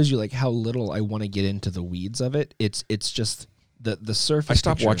what it shows you, like how little I want to get into the weeds of it. It's just the surface. I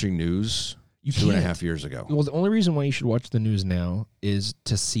stopped picture. watching news You 2.5 can't. years ago. Well, the only reason why you should watch the news now is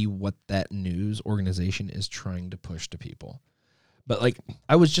to see what that news organization is trying to push to people. But like,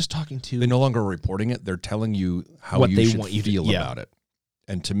 I was just talking to They no longer are reporting it. They're telling you how What you they should want you to- feel yeah. about it.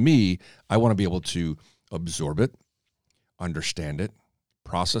 And to me, I want to be able to absorb it, understand it,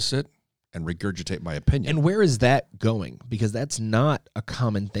 process it, and regurgitate my opinion. And where is that going? Because that's not a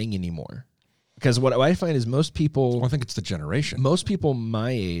common thing anymore. Because what I find is most people Well, I think it's the generation.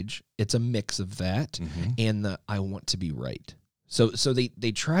 my age, it's a mix of that Mhm. and the I want to be right. So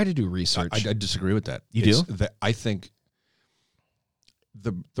they try to do research. I disagree with that. You It's do? that I think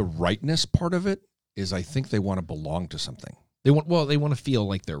the rightness part of it is I think they want to belong to something. They want to feel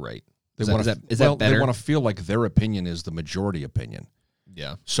like they're right. They Is that- want is to, that- is that better? They want to feel like their opinion is the majority opinion.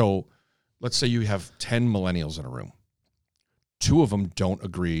 Yeah. So let's say you have 10 millennials in a room. 2 of them don't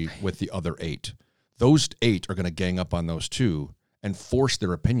agree with the other 8. Those 8 are going to gang up on those 2 and force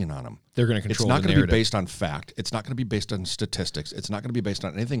their opinion on them. They're going to It's control not the going to be narrative. based on fact. It's not going to be based on statistics. It's not going to be based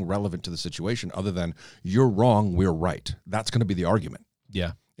on anything relevant to the situation other than you're wrong, we're right. That's going to be the argument.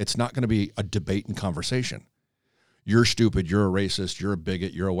 Yeah. It's not going to be a debate and conversation. You're stupid, you're a racist, you're a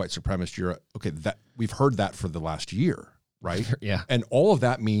bigot, you're a white supremacist, that we've heard that for the last year, right? Yeah. And all of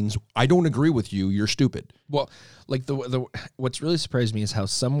that means I don't agree with you, you're stupid. Well, like the what's really surprised me is how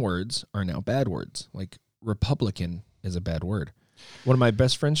some words are now bad words. Like Republican is a bad word. One of my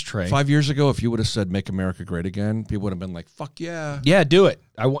best friends, Trey. 5 years ago, if you would have said "Make America Great Again," people would have been like, "Fuck yeah!" Yeah, do it.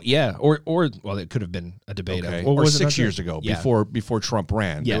 I want. Yeah, or well, it could have been a debate. Okay. Of, Or was it 6 not years that? ago, Yeah. before Trump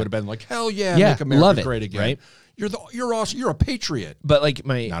ran, Yeah. they would have been like, "Hell yeah, Yeah, make America love it, great again!" right? You're awesome. You're a patriot. But like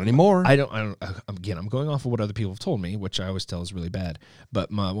my, Not anymore. I don't. Again, I'm going off of what other people have told me, which I always tell is really bad.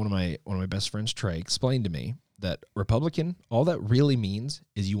 But one of my best friends, Trey, explained to me that Republican, all that really means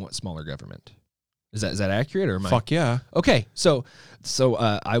is you want smaller government. Is that accurate or am Fuck yeah. Okay, so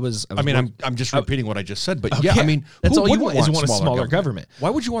I was. I mean, I'm just repeating what I just said, but Okay. yeah, I mean, That's who all you wouldn't want is you want a smaller government. Why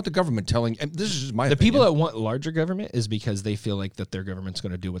would you want the government telling? And this is just my the opinion. people that want larger government is because they feel like that their government's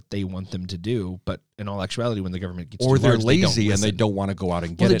going to do what they want them to do. But in all actuality, when the government gets or too they're large, lazy they and they don't want to go out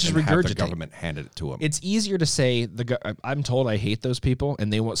and get they it just and have the regurgitate. government handed it to them. It's easier to say I'm told I hate those people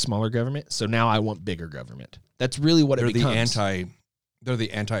and they want smaller government, so now I want bigger government. That's really what they're it becomes. They're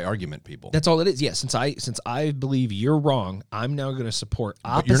the anti-argument people. That's all it is. Yeah, since I believe you're wrong, I'm now going to support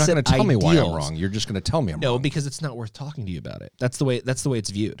opposite But you're not going to tell me why I'm ideals. wrong. You're just going to tell me I'm No, wrong. because it's not worth talking to you about it. That's the way it's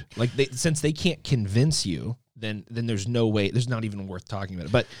viewed. Like since they can't convince you, then there's no way. There's not even worth talking about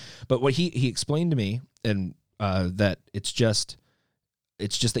it. But what he explained to me and that it's just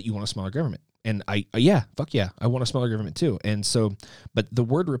that you want a smaller government. And I I want a smaller government too. And so, but the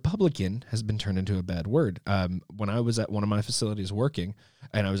word Republican has been turned into a bad word. When I was at one of my facilities working,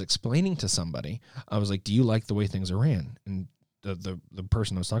 and I was explaining to somebody, I was like, "Do you like the way things are ran?" And the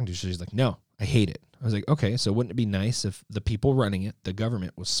person I was talking to, she's like, "No, I hate it." I was like, "Okay, so wouldn't it be nice if the people running it, the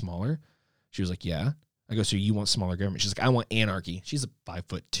government, was smaller?" She was like, "Yeah." I go, "So you want smaller government?" She's like, "I want anarchy." She's a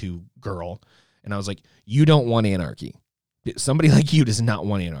 5'2" girl, and I was like, "You don't want anarchy. Somebody like you does not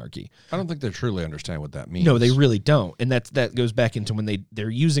want anarchy." I don't think they truly understand what that means. No, they really don't. And that goes back into when they're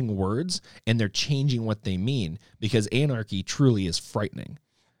using words and they're changing what they mean, because anarchy truly is frightening.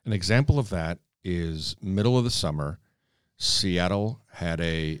 An example of that is middle of the summer, Seattle had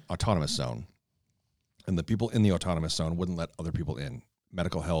a autonomous zone, and the people in the autonomous zone wouldn't let other people in.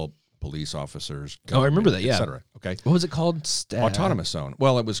 Medical help, police officers. Oh, I remember that, yeah. et cetera. Okay. What was it called? Autonomous zone.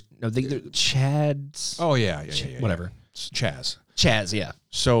 Well, it was. No, they're Chads. Oh yeah. Whatever. Chaz. Chaz, yeah.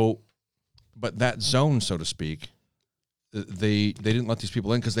 So, but that zone, so to speak, they didn't let these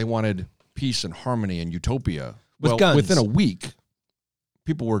people in because they wanted peace and harmony and utopia. With guns. Within a week,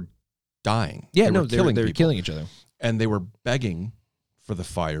 people were dying. Yeah, they were killing they're people. killing each other. And they were begging for the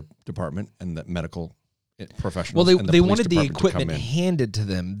fire department and the medical professionals. Well, and the they police wanted the department to come equipment in. handed to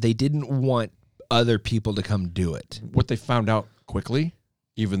them. They didn't want other people to come do it. What they found out quickly,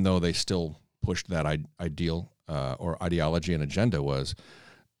 even though they still pushed that ideal or ideology and agenda, was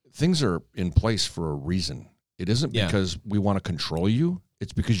things are in place for a reason. It isn't Yeah. because we want to control you.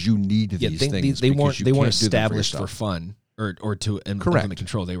 It's because you need these things. They because weren't you they weren't can't do them established for yourself. fun or to Correct. implement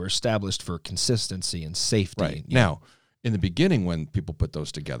control. They were established for consistency and safety. Right. Yeah. Now, in the beginning, when people put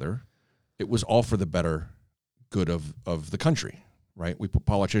those together, it was all for the better good of the country, right? We put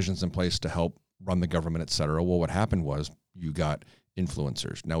politicians in place to help run the government, et cetera. Well, what happened was you got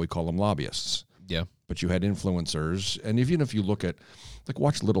influencers. Now we call them lobbyists. Yeah. But you had influencers. And even if you look at, like,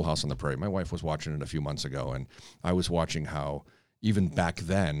 watch Little House on the Prairie. My wife was watching it a few months ago, and I was watching how even back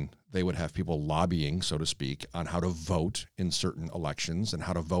then they would have people lobbying, so to speak, on how to vote in certain elections and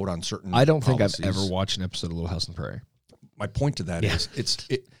how to vote on certain I don't think policies. I've ever watched an episode of Little House on the Prairie. My point to that Yeah. is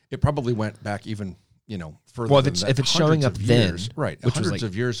it probably went back even, further Well, if than it's- that, if it's showing hundreds up of then, years, right, which was hundreds like-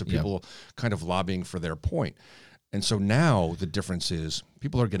 of years of yeah. people kind of lobbying for their point. And so now the difference is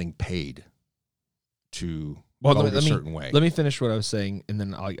people are getting paid to vote a certain way. Let me finish what I was saying, and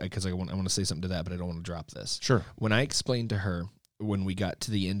then because I want to say something to that, but I don't want to drop this. Sure. When I explained to her when we got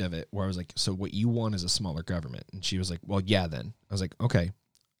to the end of it, where I was like, "So what you want is a smaller government," and she was like, "Well, yeah." Then I was like, "Okay,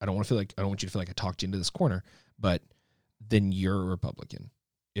 I don't want you to feel like I talked you into this corner, but then you're a Republican.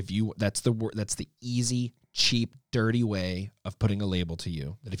 That's the easy, cheap, dirty way of putting a label to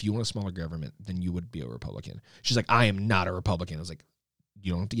you. That if you want a smaller government, then you would be a Republican." She's like, "I am not a Republican." I was like,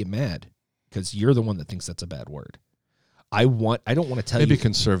 "You don't have to get mad because you're the one that thinks that's a bad word. I don't want to tell Maybe you."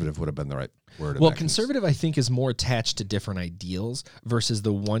 conservative would have been the right word. in Well, that case. conservative, I think, is more attached to different ideals versus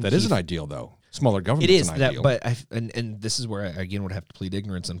the one. That is an ideal, though. Smaller government It is an that, ideal. but and this is where I again would have to plead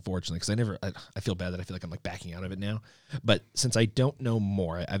ignorance, unfortunately, because I feel bad that I feel like I'm like backing out of it now. But since I don't know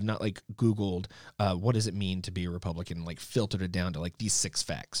more, I've not like Googled what does it mean to be a Republican, and like filtered it down to like these 6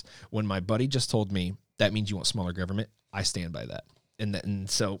 facts. When my buddy just told me that means you want smaller government, I stand by that.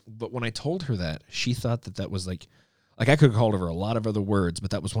 But when I told her that, she thought that was like I could have called her a lot of other words, but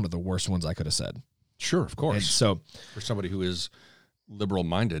that was one of the worst ones I could have said. Sure, of course. And so. For somebody who is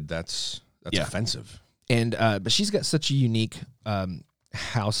liberal-minded, that's Yeah. offensive. And but she's got such a unique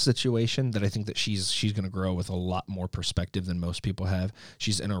house situation that I think that she's going to grow with a lot more perspective than most people have.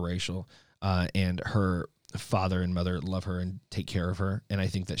 She's interracial, and her father and mother love her and take care of her, and I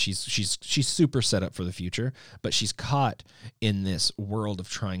think that she's super set up for the future. But she's caught in this world of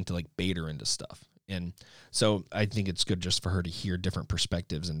trying to like bait her into stuff. And so I think it's good just for her to hear different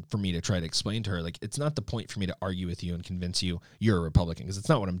perspectives and for me to try to explain to her, like, it's not the point for me to argue with you and convince you you're a Republican, because it's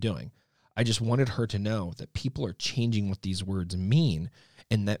not what I'm doing. I just wanted her to know that people are changing what these words mean,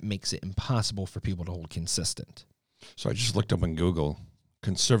 and that makes it impossible for people to hold consistent. So I just looked up on Google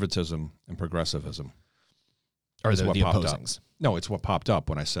conservatism and progressivism. Or That's the what popped up. opposings. No, it's what popped up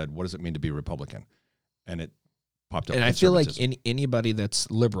when I said, what does it mean to be Republican? And it popped up. And I feel like conservatism. anybody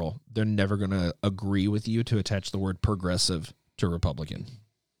that's liberal, they're never going to agree with you to attach the word progressive to Republican,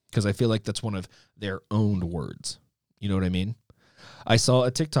 because I feel like that's one of their own words. You know what I mean? I saw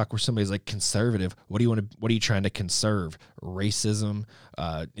a TikTok where somebody's like, conservative. What are you trying to conserve? Racism,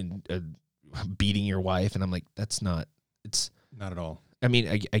 beating your wife. And I'm like, it's not Not at all. I mean,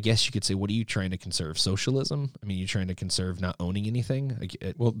 I guess you could say, what are you trying to conserve? Socialism? I mean, you're trying to conserve not owning anything?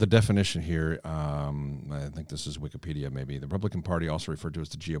 Well, the definition here, I think this is Wikipedia maybe. The Republican Party, also referred to as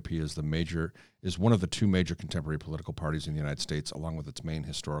the GOP, is one of the 2 major contemporary political parties in the United States, along with its main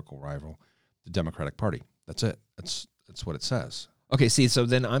historical rival, the Democratic Party. That's it. That's what it says. Okay, see, so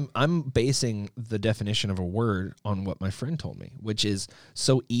then I'm basing the definition of a word on what my friend told me, which is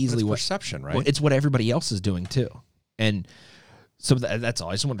so easily It's what perception, right? well, it's what everybody else is doing too. And so that's all.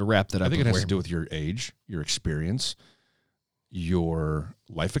 I just wanted to wrap that up. I think it has before- to do with your age, your experience, your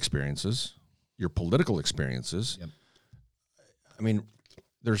life experiences, your political experiences. Yep. I mean,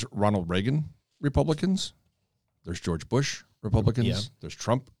 there's Ronald Reagan Republicans, there's George Bush Republicans, Yeah. there's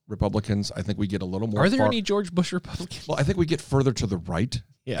Trump Republicans. I think we get a little more. Are there any George Bush Republicans? Well, I think we get further to the right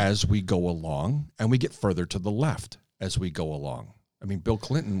Yeah. as we go along, and we get further to the left as we go along. I mean, Bill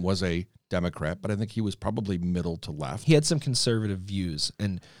Clinton was a Democrat, but I think he was probably middle to left. He had some conservative views,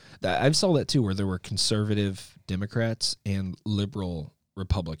 and I saw that too, where there were conservative Democrats and liberal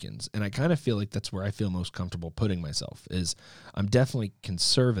Republicans, and I kind of feel like that's where I feel most comfortable putting myself. Is I'm definitely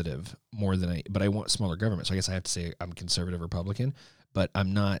conservative more than but I want smaller government, so I guess I have to say I'm conservative Republican, but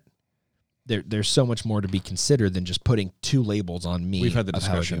I'm not. There's so much more to be considered than just putting 2 labels on me. We've had the of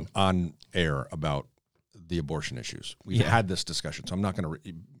how I discussion do. on air about the abortion issues. We've Yeah. had this discussion, so I'm not going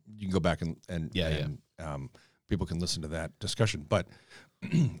to. You can go back and people can listen to that discussion. But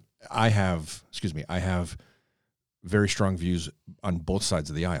I have very strong views on both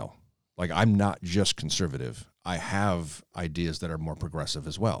sides of the aisle. Like, I'm not just conservative. I have ideas that are more progressive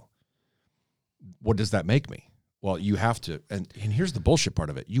as well. What does that make me? Well, you have to, and here's the bullshit part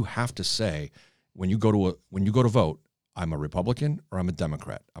of it. You have to say when you go to vote, I'm a Republican or I'm a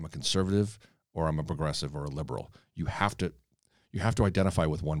Democrat. I'm a conservative or I'm a progressive or a liberal. You have to identify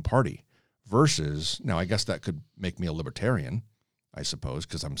with one party. Versus, now I guess that could make me a libertarian, I suppose,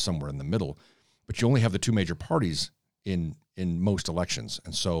 because I'm somewhere in the middle. But you only have the two major parties in most elections,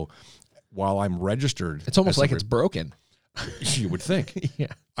 and so while I'm registered, it's almost like it's broken. You would think.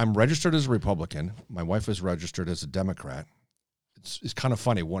 Yeah. I'm registered as a Republican. My wife is registered as a Democrat. It's kind of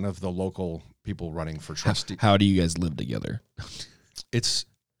funny. One of the local people running for trustee. How do you guys live together?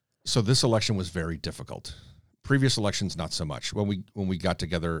 So this election was very difficult. Previous elections, not so much. When we got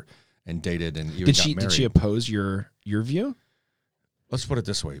together and dated and even got married. Did she oppose your view? Let's put it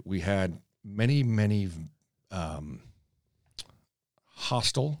this way. We had many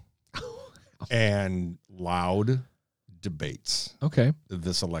hostile and loud debates. Okay.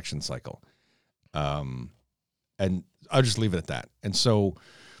 This election cycle. And I'll just leave it at that. And so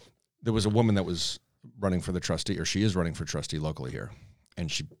there was a woman that was running for the trustee, or she is running for trustee locally here.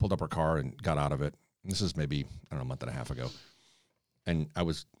 And she pulled up her car and got out of it. And this is maybe, a month and a half ago. And I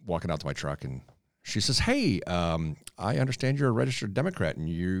was walking out to my truck and she says, "Hey, I understand you're a registered Democrat and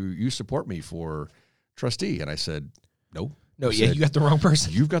you support me for trustee." And I said, "No." No, you got the wrong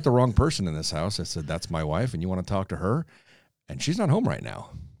person. You've got the wrong person in this house. I said, "That's my wife and you want to talk to her? And she's not home right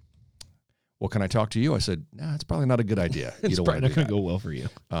now." "Well, can I talk to you?" I said, "Nah, it's probably not a good idea." It's probably not going to go well for you.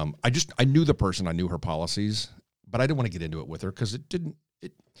 I knew the person, I knew her policies, but I didn't want to get into it with her because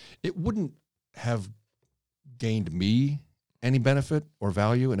it wouldn't have gained me any benefit or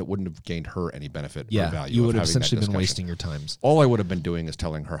value, and it wouldn't have gained her any benefit or value. You would have essentially been wasting your times. All I would have been doing is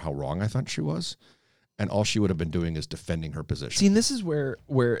telling her how wrong I thought she was, and all she would have been doing is defending her position. See, and this is where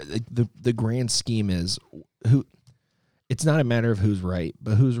the grand scheme is, it's not a matter of who's right,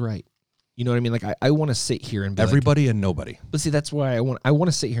 but who's right. You know what I mean? Like I want to sit here and be everybody and nobody. But see, that's why I want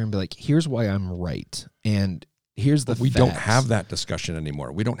to sit here and be like, here's why I'm right, and here's the. We don't have that discussion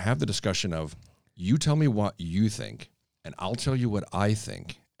anymore. We don't have the discussion of you tell me what you think, and I'll tell you what I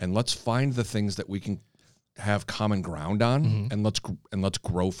think, and let's find the things that we can have common ground on, and let's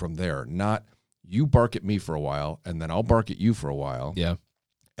grow from there. Not you bark at me for a while, and then I'll bark at you for a while. Yeah,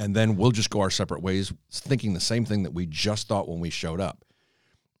 and then we'll just go our separate ways, thinking the same thing that we just thought when we showed up.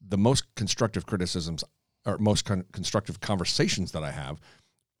 The most constructive criticisms or most constructive conversations that I have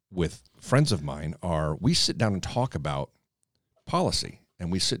with friends of mine are we sit down and talk about policy,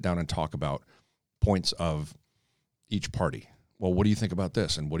 and we sit down and talk about points of each party. Well, what do you think about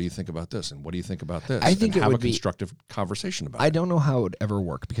this? And what do you think about this? And what do you think about this? I think and have a constructive conversation about it. I don't know how it would ever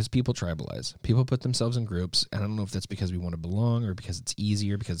work because people tribalize. People put themselves in groups, and I don't know if that's because we want to belong or because it's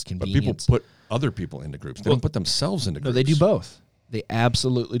easier, because it's convenient. But people put other people into groups. They don't put themselves into groups. No, they do both. They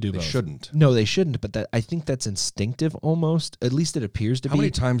absolutely do both. They shouldn't. No, they shouldn't, but I think that's instinctive almost. At least it appears to be. How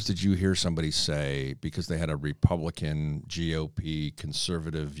many times did you hear somebody say, because they had a Republican, GOP,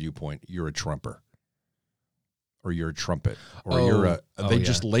 conservative viewpoint, you're a Trumper? Or you're a trumpet, or they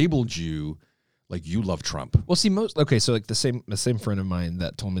just labeled you like you love Trump. Well, see, so like the same friend of mine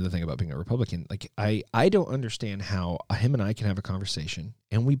that told me the thing about being a Republican, like I don't understand how him and I can have a conversation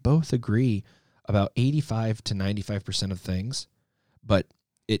and we both agree about 85 to 95% of things, but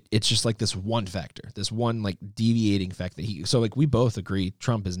it's just like this one factor, this one like deviating fact that so like we both agree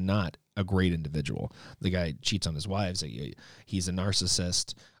Trump is not a great individual. The guy cheats on his wives. He's a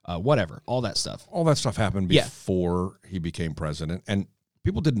narcissist. Whatever, all that stuff. All that stuff happened before he became president, and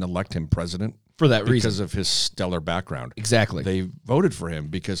people didn't elect him president for that reason because of his stellar background. Exactly, they voted for him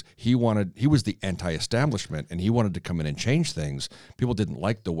because he was the anti-establishment, and he wanted to come in and change things. People didn't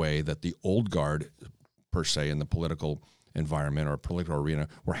like the way that the old guard, per se, in the political environment or political arena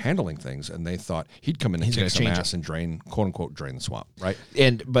were handling things, and they thought he'd come in and kick some ass and drain, quote unquote, drain the swamp, right?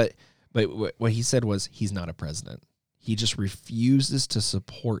 But what he said was he's not a president. He just refuses to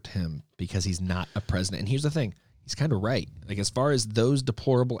support him because he's not a president. And here's the thing. He's kind of right. Like, as far as those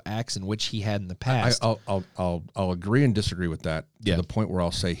deplorable acts in which he had in the past. I'll agree and disagree with that to the point where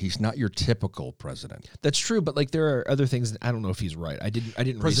I'll say he's not your typical president. That's true, but like there are other things that I don't know if he's right. I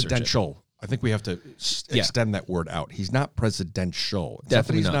didn't presidential. Research it. I think we have to extend that word out. He's not presidential.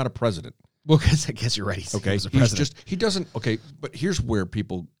 Definitely he's not a president. Well, because I guess you're right. He was a president. He doesn't. Okay, but here's where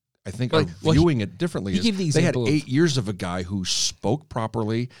people, I think, are viewing it differently. They had 8 years of a guy who spoke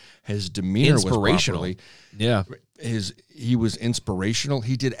properly, his demeanor was properly. Yeah. He was inspirational.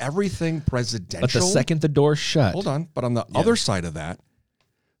 He did everything presidential. But the second the door shut. Hold on. But on the other side of that,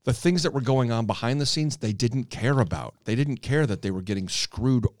 the things that were going on behind the scenes, they didn't care about. They didn't care that they were getting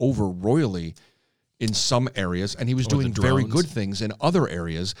screwed over royally in some areas, and he was Or the doing very drones. good things in other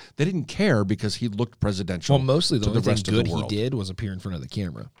areas. They didn't care because he looked presidential. Well, mostly the to only the thing rest of the good he world. did was appear in front of the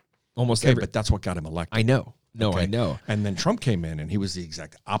camera. Almost Okay, every. but that's what got him elected. I know. No, Okay? I know. And then Trump came in, and he was the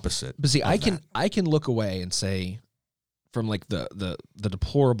exact opposite. But see, of that. I can look away and say, from like the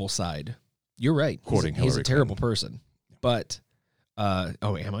deplorable side, you're right. Quoting he's a Hillary terrible Clinton. person. But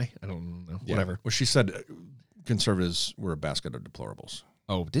oh, am I? I don't know. Yeah. Whatever. Well, she said conservatives were a basket of deplorables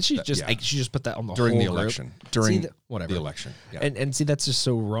Oh, did she just? yeah. She just put that on the during whole the group? election. During whatever the election. Yeah. And see, that's just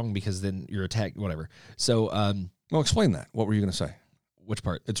so wrong because then you're attacked. Whatever. So well, explain that. What were you going to say? which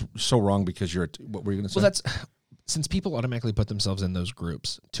part? It's so wrong because you're. What were you going to say? Well, that's since people automatically put themselves in those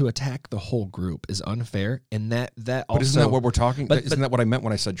groups, to attack the whole group is unfair, and that also. But isn't that what we're talking? but- Isn't that what I meant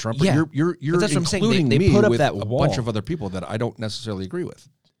when I said Trump? Yeah. You're But that's what I'm saying. including They me put up with that a wall. bunch of other people that I don't necessarily agree with.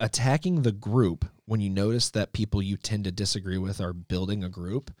 Attacking the group when you notice that people you tend to disagree with are building a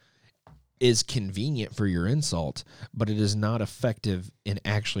group is convenient for your insult, but it is not effective in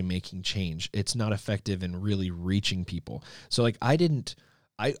actually making change. It's not effective in really reaching people. So like I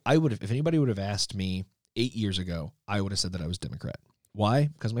would have, if anybody would have asked me 8 years ago, I would have said that I was Democrat. Why?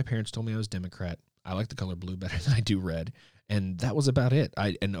 Because my parents told me I was Democrat. I like the color blue better than I do red. And that was about it.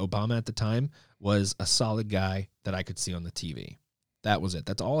 And Obama at the time was a solid guy that I could see on the TV. That was it.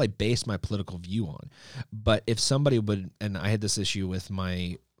 That's all I based my political view on. But if somebody would, and I had this issue with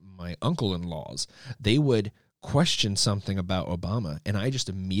my uncle-in-laws, they would question something about Obama, and I just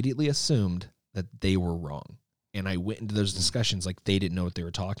immediately assumed that they were wrong. And I went into those discussions like they didn't know what they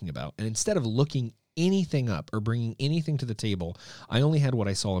were talking about. And instead of looking anything up or bringing anything to the table, I only had what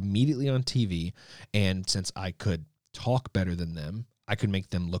I saw immediately on TV. And since I could talk better than them, I could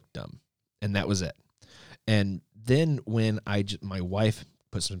make them look dumb. And that was it. And then when my wife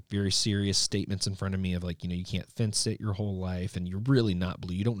put some very serious statements in front of me of like, you can't fence it your whole life and you're really not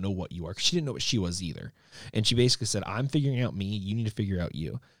blue. You don't know what you are. 'Cause she didn't know what she was either. And she basically said, I'm figuring out me. You need to figure out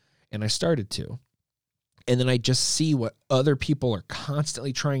you. And I started to. And then I just see what other people are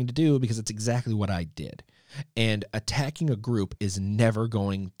constantly trying to do because it's exactly what I did. And attacking a group is never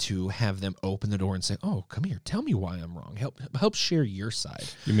going to have them open the door and say, oh, come here, tell me why I'm wrong. Help share your side.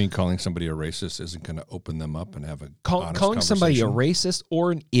 You mean calling somebody a racist isn't going to open them up and have a Calling somebody a conversation? racist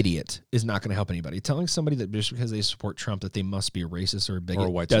or an idiot is not going to help anybody. Telling somebody that just because they support Trump that they must be a racist or a bigot Or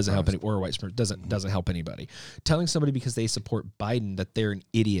a white doesn't help supremacist. or a white supremacist doesn't help anybody. Telling somebody because they support Biden that they're an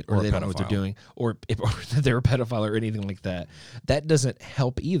idiot or Or a they don't know what they're pedophile. doing or that they're a pedophile or anything like that, that doesn't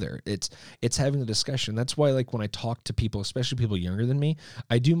help either. It's having a discussion. That's why like when I talk to people, especially people younger than me,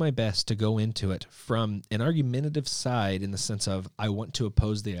 I do my best to go into it from an argumentative side in the sense of I want to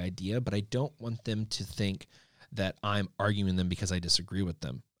oppose the idea, but I don't want them to think that I'm arguing them because I disagree with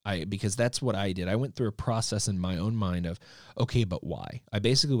them. Because that's what I did. I went through a process in my own mind of, okay, but why? I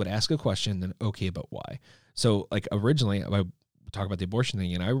basically would ask a question, then okay, but why? So like originally, I talk about the abortion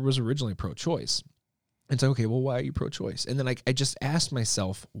thing, and I was originally pro-choice. And so, okay, well, why are you pro-choice? And then I just asked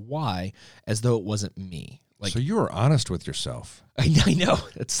myself why, as though it wasn't me. Like, So you were honest with yourself. I know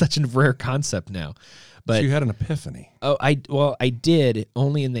it's such a rare concept now, but So you had an epiphany. I did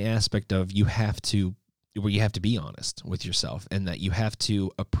only in the aspect of you have to be honest with yourself and that you have to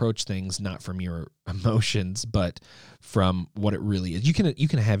approach things not from your emotions, but from what it really is. You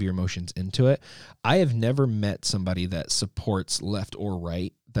can have your emotions into it. I have never met somebody that supports left or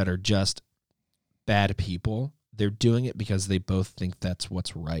right that are just bad people. They're doing it because they both think that's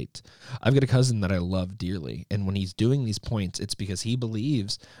what's right. I've got a cousin that I love dearly, and when he's doing these points, it's because he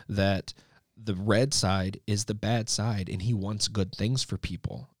believes that the red side is the bad side, and he wants good things for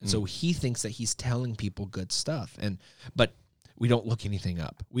people. And so he thinks that he's telling people good stuff. But we don't look anything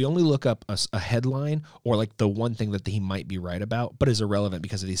up. We only look up a headline or like the one thing that he might be right about, but is irrelevant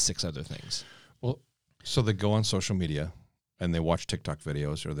because of these 6 other things. Well, so they go on social media and they watch TikTok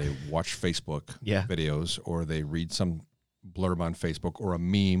videos or they watch Facebook videos or they read some blurb on Facebook or a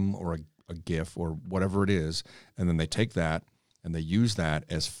meme or a GIF or whatever it is, and then they take that and they use that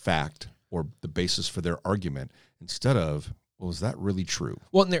as fact or the basis for their argument instead of, well, is that really true?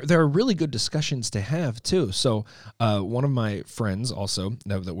 Well, and there are really good discussions to have too. So one of my friends also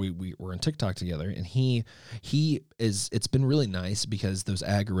that we were on TikTok together, and it's been really nice because those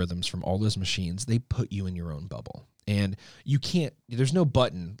algorithms from all those machines, they put you in your own bubble. And there's no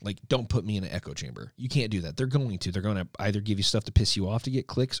button like don't put me in an echo chamber. You can't do that. They're going to either give you stuff to piss you off to get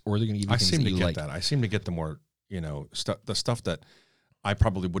clicks, or they're going to give you things that you like. I seem to get the more, the stuff that I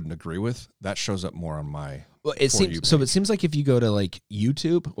probably wouldn't agree with, that shows up more on my. Well, it seems like if you go to like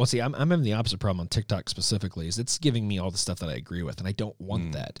YouTube, well, see, I'm having the opposite problem on TikTok specifically. Is it's giving me all the stuff that I agree with, and I don't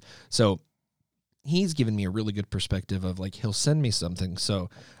want that. So he's given me a really good perspective of like he'll send me something. So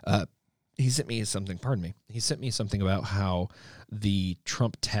he sent me something. Pardon me. He sent me something about how the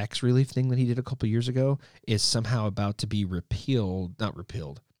Trump tax relief thing that he did a couple years ago is somehow about to be repealed. Not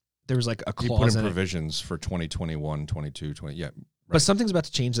repealed. There was like a He clause put in in it. provisions for 2021, 22, 20. Yeah. But something's about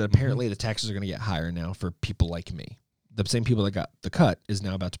to change that apparently the taxes are going to get higher now for people like me. The same people that got the cut is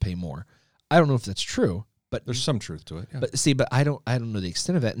now about to pay more. I don't know if that's true, but There's some truth to it. Yeah. but I don't know the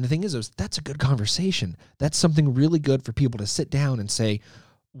extent of that. And the thing is that's a good conversation. That's something really good for people to sit down and say,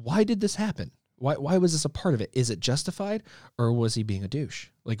 why did this happen? Why was this a part of it? Is it justified, or was he being a douche?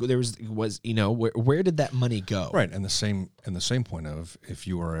 Like there was where did that money go? Right, and the same point of if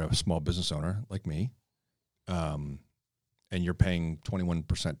you are a small business owner like me, and you're paying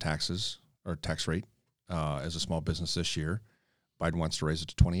 21% taxes or tax rate as a small business this year, Biden wants to raise it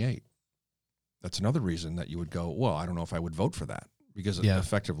to 28. That's another reason that you would go, well, I don't know if I would vote for that because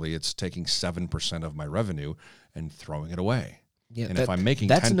effectively it's taking 7% of my revenue and throwing it away. Yeah, and if I'm making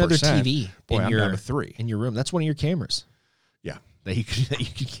that's 10%, another TV boy, in I'm your down to 3 in your room. That's one of your cameras. Yeah, that you could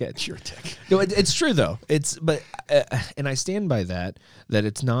get. you're a dick. No, it's true though. And I stand by that. That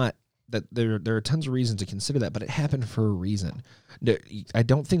it's not that there are tons of reasons to consider that, but it happened for a reason. I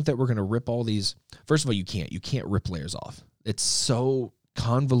don't think that we're going to rip all these. First of all, you can't rip layers off. It's so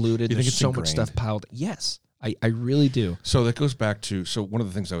convoluted. You think There's it's so ingrained? much stuff piled. Yes, I really do. So that goes back to one of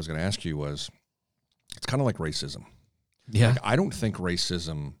the things I was going to ask you was, it's kind of like racism. Yeah, Like, I don't think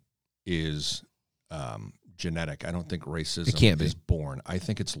racism is genetic. I don't think racism It can't be. is born. I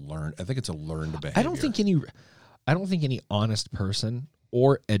think it's learned. I think it's a learned behavior. I don't think any honest person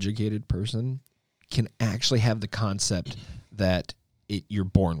or educated person can actually have the concept that you're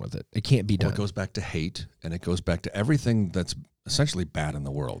born with it. It can't be Well, done. it goes back to hate, and it goes back to everything that's essentially bad in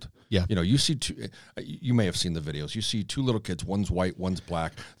the world. Yeah. You know, you see you may have seen the videos. You see 2 little kids, one's white, one's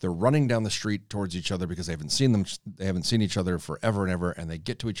black. They're running down the street towards each other because they haven't seen each other forever and ever, and they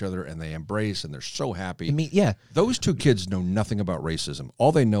get to each other and they embrace and they're so happy. I mean, yeah. Those 2 kids know nothing about racism.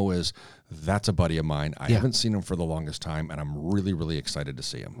 All they know is that's a buddy of mine. I Yeah. haven't seen him for the longest time, and I'm really, really excited to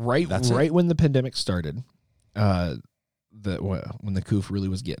see him. Right it. when the pandemic started, when the coof really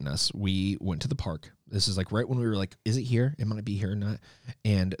was getting us, we went to the park. This is like right when we were like, is it here? It might be here or not.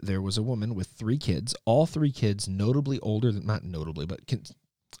 And there was a woman with 3 kids, all 3 kids notably older than, not notably, but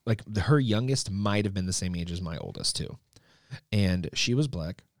her youngest might have been the same age as my oldest too. And she was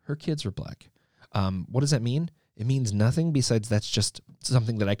black. Her kids were black. What does that mean? It means nothing besides that's just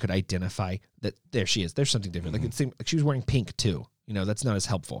something that I could identify that there she is. There's something different. Like it seemed like she was wearing pink too. You know, that's not as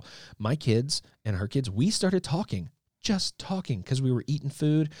helpful. My kids and her kids, we started talking. Just talking because we were eating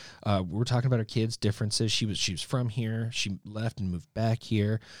food. We were talking about our kids' differences. She was from here. She left and moved back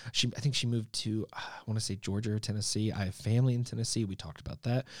here. I think she moved to I want to say Georgia or Tennessee. I have family in Tennessee. We talked about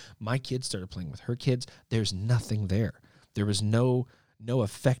that. My kids started playing with her kids. There's nothing there. There was no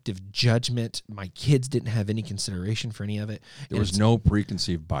effective judgment. My kids didn't have any consideration for any of it. There was no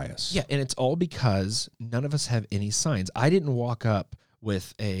preconceived bias. Yeah, and it's all because none of us have any signs. I didn't walk up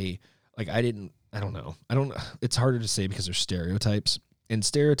with I don't know. It's harder to say because there's stereotypes. And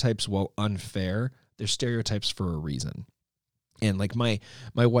stereotypes, while unfair, they're stereotypes for a reason. And like my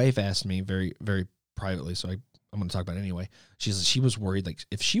wife asked me very, very privately, so I'm going to talk about it anyway. She was worried like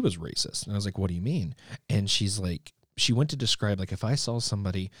if she was racist. And I was like, what do you mean? And she's like, she went to describe like if I saw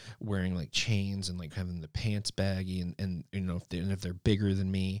somebody wearing like chains and like having the pants baggy and you know if they're bigger than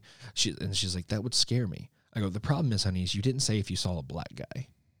me, she's like, that would scare me. I go, the problem is, honey, is you didn't say if you saw a black guy.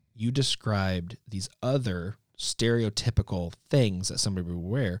 You described these other stereotypical things that somebody would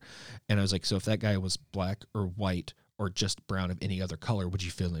wear. And I was like, so if that guy was black or white or just brown of any other color, would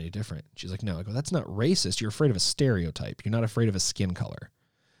you feel any different? She's like, no. I go, that's not racist. You're afraid of a stereotype. You're not afraid of a skin color.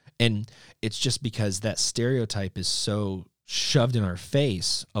 And it's just because that stereotype is so shoved in our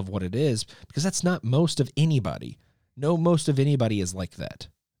face of what it is, because that's not most of anybody. No, most of anybody is like that.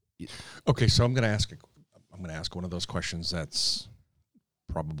 Okay, so I'm going to ask one of those questions that's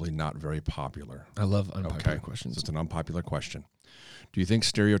probably not very popular. I love unpopular questions. It's an unpopular question. Do you think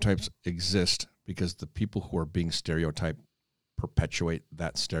stereotypes exist because the people who are being stereotyped perpetuate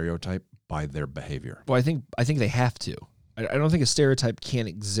that stereotype by their behavior? Well, I think they have to. I don't think a stereotype can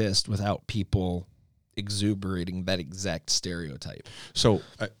exist without people exuberating that exact stereotype. So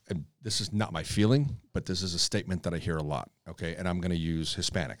and this is not my feeling, but this is a statement that I hear a lot. Okay, and I'm going to use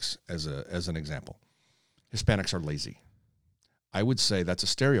Hispanics as an example. Hispanics are lazy. I would say that's a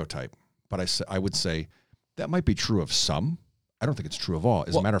stereotype, but I would say that might be true of some. I don't think it's true of all.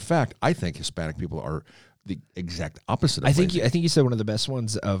 As a matter of fact, I think Hispanic people are the exact opposite of lazy. I think you said one of the best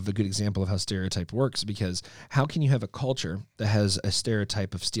ones of a good example of how stereotype works, because how can you have a culture that has a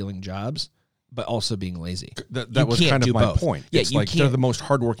stereotype of stealing jobs, but also being lazy. That was kind of my point. Yeah, it's like they're the most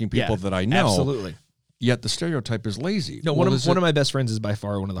hardworking people that I know. Absolutely. Yet the stereotype is lazy. No, one of my best friends is by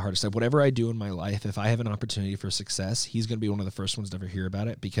far one of the hardest. Whatever I do in my life, if I have an opportunity for success, he's going to be one of the first ones to ever hear about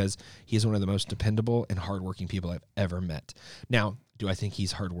it because he's one of the most dependable and hardworking people I've ever met. Now, do I think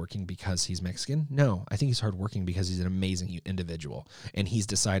he's hardworking because he's Mexican? No, I think he's hardworking because he's an amazing individual, and he's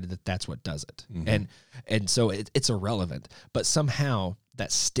decided that that's what does it. Mm-hmm. And so it's irrelevant. But somehow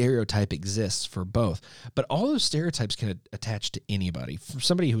that stereotype exists for both. But all those stereotypes can attach to anybody. For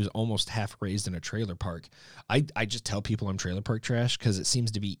somebody who's almost half raised in a trailer park, I just tell people I'm trailer park trash because it seems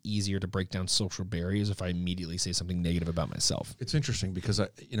to be easier to break down social barriers if I immediately say something negative about myself. It's interesting because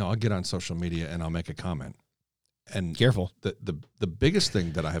I'll get on social media and I'll make a comment. And careful. The biggest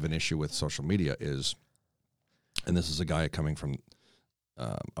thing that I have an issue with social media is, and this is a guy coming from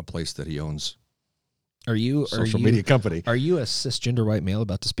a place that he owns. Social media company. Are you a cisgender white male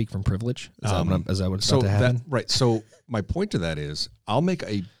about to speak from privilege? Is that what's about to happen? Right. So my point to that is, I'll make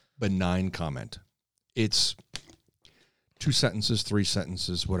a benign comment. It's 2 sentences, 3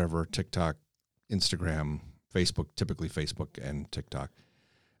 sentences, whatever. TikTok, Instagram, Facebook, typically Facebook and TikTok,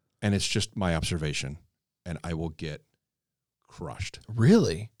 and it's just my observation. And I will get crushed.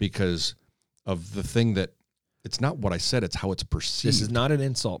 Really? Because of the thing that, it's not what I said, it's how it's perceived. This is not an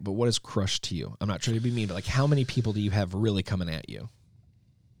insult, but what is crushed to you? I'm not trying to be mean, but like how many people do you have really coming at you?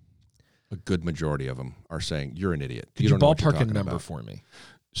 A good majority of them are saying, you're an idiot. Could you ballpark a number for me?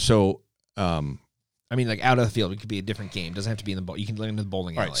 So, I mean, like out of the field, it could be a different game. It doesn't have to be in the you can land in the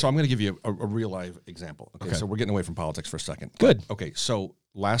bowling alley. All right, so I'm going to give you a real life example. Okay, so we're getting away from politics for a second. Good. Okay, so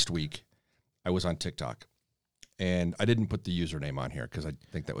last week I was on TikTok. And I didn't put the username on here because I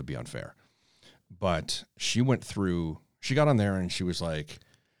think that would be unfair. But she got on there and she was like,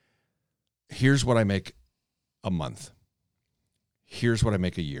 here's what I make a month. Here's what I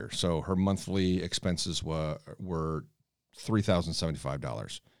make a year. So her monthly expenses were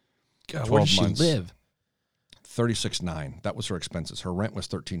 $3,075. God, where does she live? $36,900. That was her expenses. Her rent was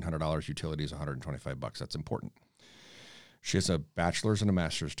 $1,300. Utilities $125. That's important. She has a bachelor's and a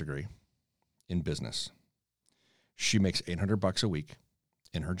master's degree in business. She makes $800 a week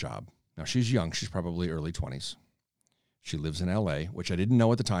in her job. Now, she's young. She's probably early 20s. She lives in L.A., which I didn't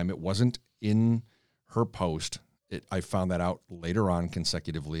know at the time. It wasn't in her post. I found that out later on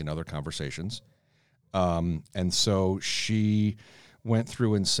consecutively in other conversations. And so she went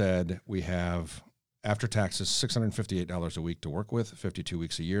through and said, we have, after taxes, $658 a week to work with, 52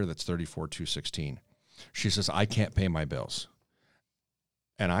 weeks a year. That's $34,216. She says, I can't pay my bills.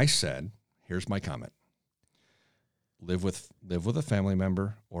 And I said, here's my comment. Live with a family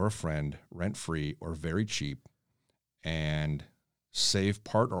member or a friend, rent-free or very cheap, and save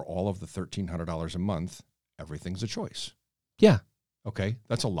part or all of the $1,300 a month. Everything's a choice. Yeah. Okay,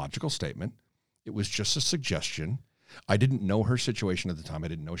 that's a logical statement. It was just a suggestion. I didn't know her situation at the time. I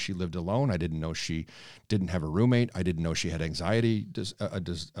didn't know she lived alone. I didn't know she didn't have a roommate. I didn't know she had anxiety, a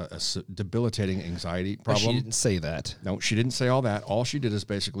debilitating anxiety problem. But she didn't say that. No, she didn't say all that. All she did is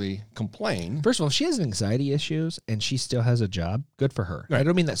basically complain. First of all, if she has anxiety issues and she still has a job, good for her. Right. I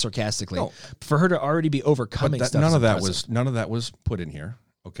don't mean that sarcastically. No. For her to already be overcoming stuff. None of that was put in here.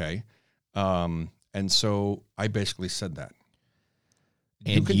 Okay. And so I basically said that.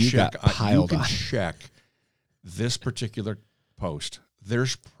 And you got piled on. You can check this particular post.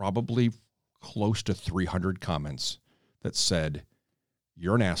 There's probably close to 300 comments that said,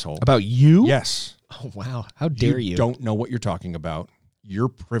 you're an asshole. About you? Yes. Oh, wow. How dare you? You don't know what you're talking about. You're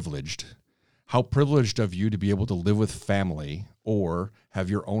privileged. How privileged of you to be able to live with family or have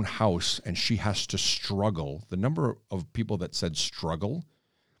your own house, and she has to struggle. The number of people that said struggle.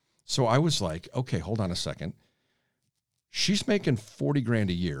 So I was like, okay, hold on a second. She's making $40,000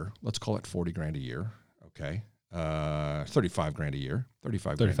 a year. Let's call it $40,000 a year. Okay. $35,000 a year.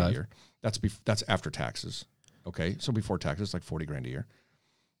 $35,000 a year. That's after taxes. Okay. So before taxes, like $40,000 a year.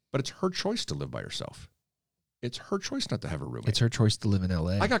 But it's her choice to live by herself. It's her choice not to have a roommate. It's her choice to live in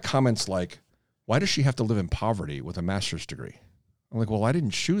LA. I got comments like, why does she have to live in poverty with a master's degree? I'm like, well, I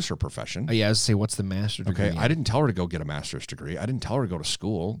didn't choose her profession. Oh, yeah, I was say, what's the master's degree? Okay, I didn't tell her to go get a master's degree. I didn't tell her to go to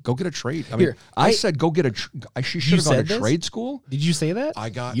school. Go get a trade. I said go get she should have gone to trade school. Did you say that? I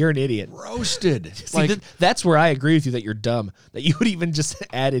got You're an idiot. Roasted. See, that's where I agree with you that you're dumb, that you would even just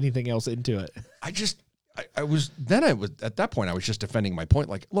add anything else into it. I was at that point, I was just defending my point.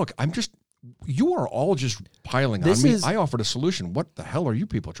 Like, look, you are all just piling on me. I offered a solution. What the hell are you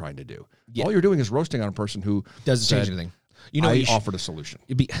people trying to do? Yeah. All you're doing is roasting on a person who doesn't change anything. You know, I offered a solution.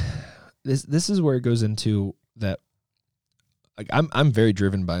 This is where it goes into that. Like, I'm very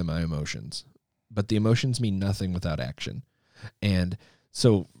driven by my emotions, but the emotions mean nothing without action. And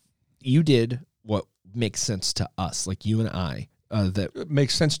so you did what makes sense to us, like you and I. That It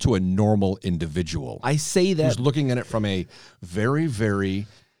makes sense to a normal individual. I say that who's looking at it from a very, very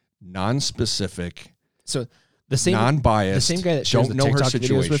non-specific, so the same non-biased, the same guy that shares don't the know her TikTok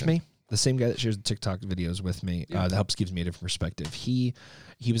videos with situation. me. The same guy that shares the TikTok videos with me, that helps gives me a different perspective. He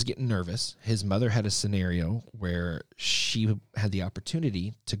was getting nervous. His mother had a scenario where she had the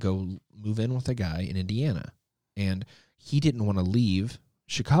opportunity to go move in with a guy in Indiana, and he didn't want to leave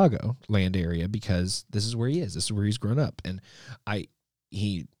Chicago land area because this is where he is. This is where he's grown up. And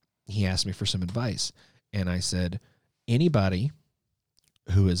he asked me for some advice, and I said, anybody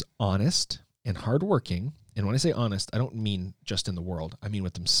who is honest and hardworking, and when I say honest, I don't mean just in the world, I mean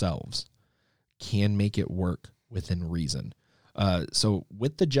with themselves, can make it work within reason. So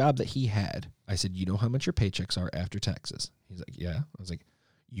with the job that he had, I said, you know how much your paychecks are after taxes? He's like, yeah. I was like,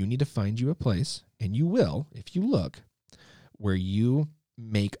 you need to find you a place, and you will, if you look, where you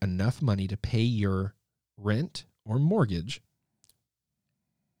make enough money to pay your rent or mortgage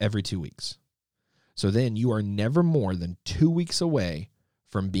every 2 weeks. So then you are never more than 2 weeks away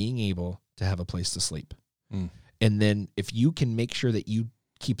from being able to have a place to sleep. And then if you can make sure that you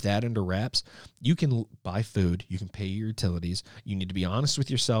keep that under wraps, you can buy food, you can pay your utilities. You need to be honest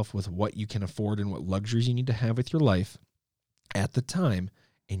with yourself with what you can afford and what luxuries you need to have with your life at the time,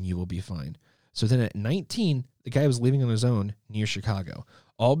 and you will be fine. So then at 19, the guy was living on his own near Chicago,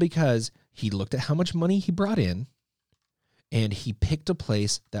 all because he looked at how much money he brought in, and he picked a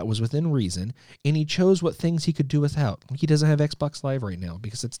place that was within reason, and he chose what things he could do without. He doesn't have Xbox Live right now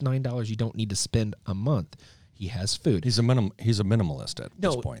because it's $9 you don't need to spend a month. He has food. He's a minimalist at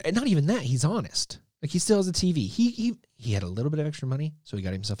this point. And not even that. He's honest. Like, he still has a TV. He had a little bit of extra money, so he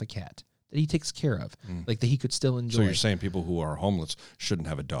got himself a cat that he takes care of, like that he could still enjoy. So you're saying people who are homeless shouldn't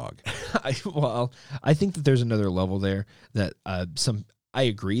have a dog? I think that there's another level there that I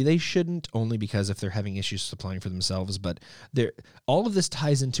agree they shouldn't, only because if they're having issues supplying for themselves, but all of this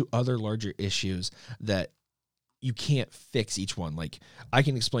ties into other larger issues that you can't fix each one. Like, I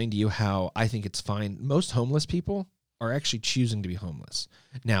can explain to you how I think it's fine. Most homeless people are actually choosing to be homeless.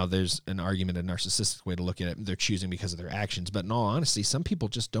 Now, there's an argument, a narcissistic way to look at it. They're choosing because of their actions. But in all honesty, some people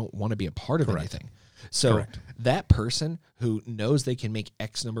just don't want to be a part of anything. So that person who knows they can make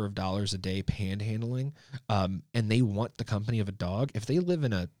X number of dollars a day panhandling, and they want the company of a dog, if they live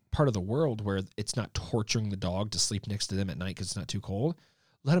in a part of the world where it's not torturing the dog to sleep next to them at night because it's not too cold,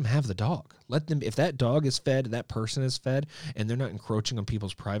 let them have the dog. Let them, if that dog is fed, that person is fed, and they're not encroaching on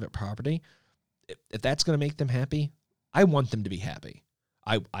people's private property, if that's going to make them happy, I want them to be happy.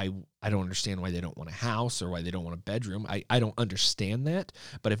 I don't understand why they don't want a house or why they don't want a bedroom. I don't understand that.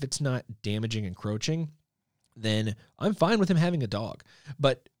 But if it's not damaging, encroaching, then I'm fine with him having a dog.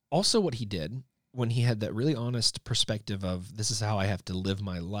 But also what he did when he had that really honest perspective of, this is how I have to live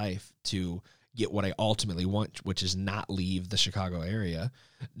my life to get what I ultimately want, which is not leave the Chicago area,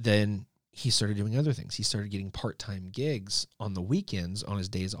 then he started doing other things. He started getting part-time gigs on the weekends on his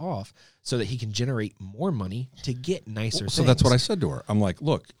days off so that he can generate more money to get nicer things. So that's what I said to her. I'm like,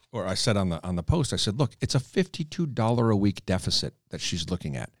 look, or I said on the post, I said, look, it's a $52 a week deficit that she's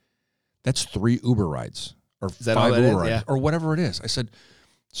looking at. That's 3 Uber rides or 5 Uber rides or whatever it is. I said,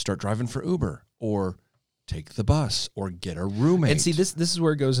 start driving for Uber or take the bus or get a roommate. And see, this is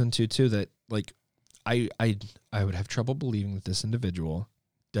where it goes into too, that like I would have trouble believing that this individual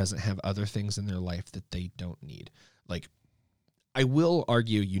doesn't have other things in their life that they don't need. Like, I will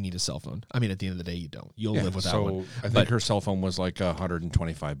argue you need a cell phone. I mean, at the end of the day, you don't. You'll live without one. I think her cell phone was like $125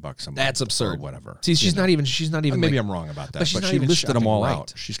 a month. That's absurd. Or whatever. See, she's not even. Maybe I'm wrong about that, but she listed them all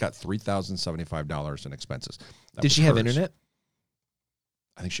out. She's got $3,075 in expenses. Did she have internet?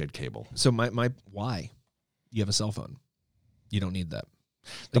 I think she had cable. So why? You have a cell phone. You don't need that.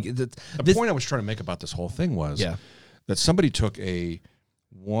 Like, the point I was trying to make about this whole thing was that somebody took a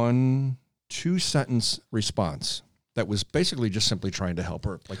 1-2 sentence response that was basically just simply trying to help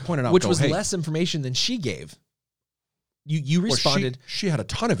her, like pointed out, which was less information than she gave. You responded. She had a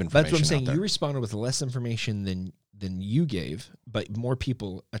ton of information. That's what I'm saying. You responded with less information than you gave, but more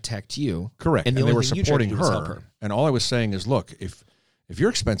people attacked you. Correct, and they were supporting her. And all I was saying is, look, if your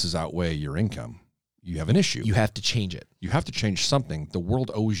expenses outweigh your income, you have an issue. You have to change it. You have to change something. The world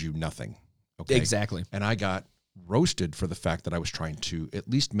owes you nothing. Okay? Exactly. And I got roasted for the fact that I was trying to at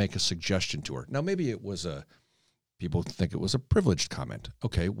least make a suggestion to her. Now, maybe it was people think it was a privileged comment.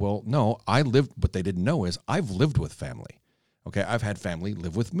 Okay, well, no, what they didn't know is I've lived with family. Okay, I've had family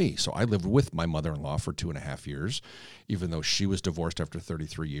live with me. So I lived with my mother-in-law for 2.5 years, even though she was divorced after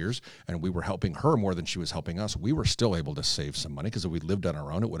 33 years, and we were helping her more than she was helping us. We were still able to save some money because if we lived on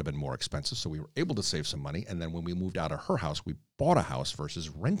our own, it would have been more expensive. So we were able to save some money. And then when we moved out of her house, we bought a house versus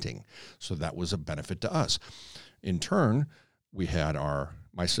renting. So that was a benefit to us. In turn, we had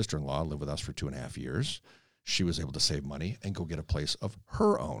my sister-in-law live with us for 2.5 years. She was able to save money and go get a place of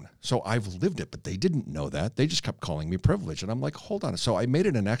her own. So I've lived it, but they didn't know that. They just kept calling me privileged. And I'm like, hold on. So I made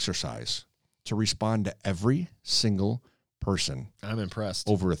it an exercise to respond to every single person. I'm impressed.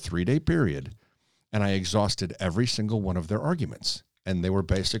 Over a 3-day period. And I exhausted every single one of their arguments. And they were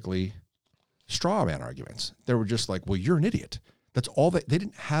basically straw man arguments. They were just like, well, you're an idiot. That's all they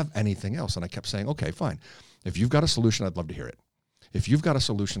didn't have anything else. And I kept saying, okay, fine. If you've got a solution, I'd love to hear it. If you've got a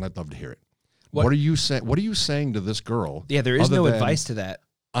solution, I'd love to hear it. What are you saying? What are you saying to this girl? Yeah, there is no advice to that.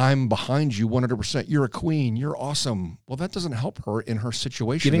 I'm behind you 100%. You're a queen. You're awesome. Well, that doesn't help her in her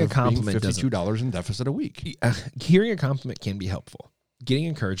situation. Getting a of compliment being $52 in deficit a week. Hearing a compliment can be helpful. Getting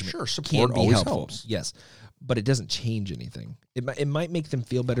encouragement, sure, support can be always helpful. helps. Yes, but it doesn't change anything. It might make them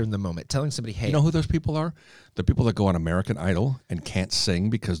feel better in the moment. Telling somebody, hey, you know who those people are? The people that go on American Idol and can't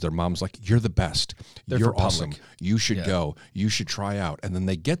sing because their mom's like, you're the best. You're awesome. You should go. You should try out. And then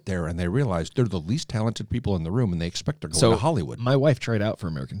they get there and they realize they're the least talented people in the room and they expect to go to Hollywood. My wife tried out for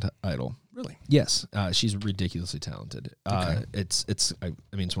American Idol. Really? Yes. She's ridiculously talented. Okay. It's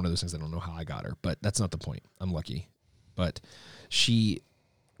one of those things I don't know how I got her, but that's not the point. I'm lucky. But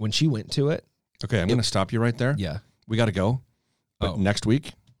when she went to it. Okay, I'm going to stop you right there. Yeah. We got to go. But next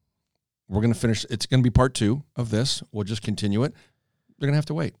week, we're going to finish. It's going to be part 2 of this. We'll just continue it. They're going to have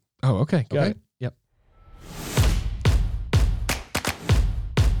to wait. Oh, okay. Got it.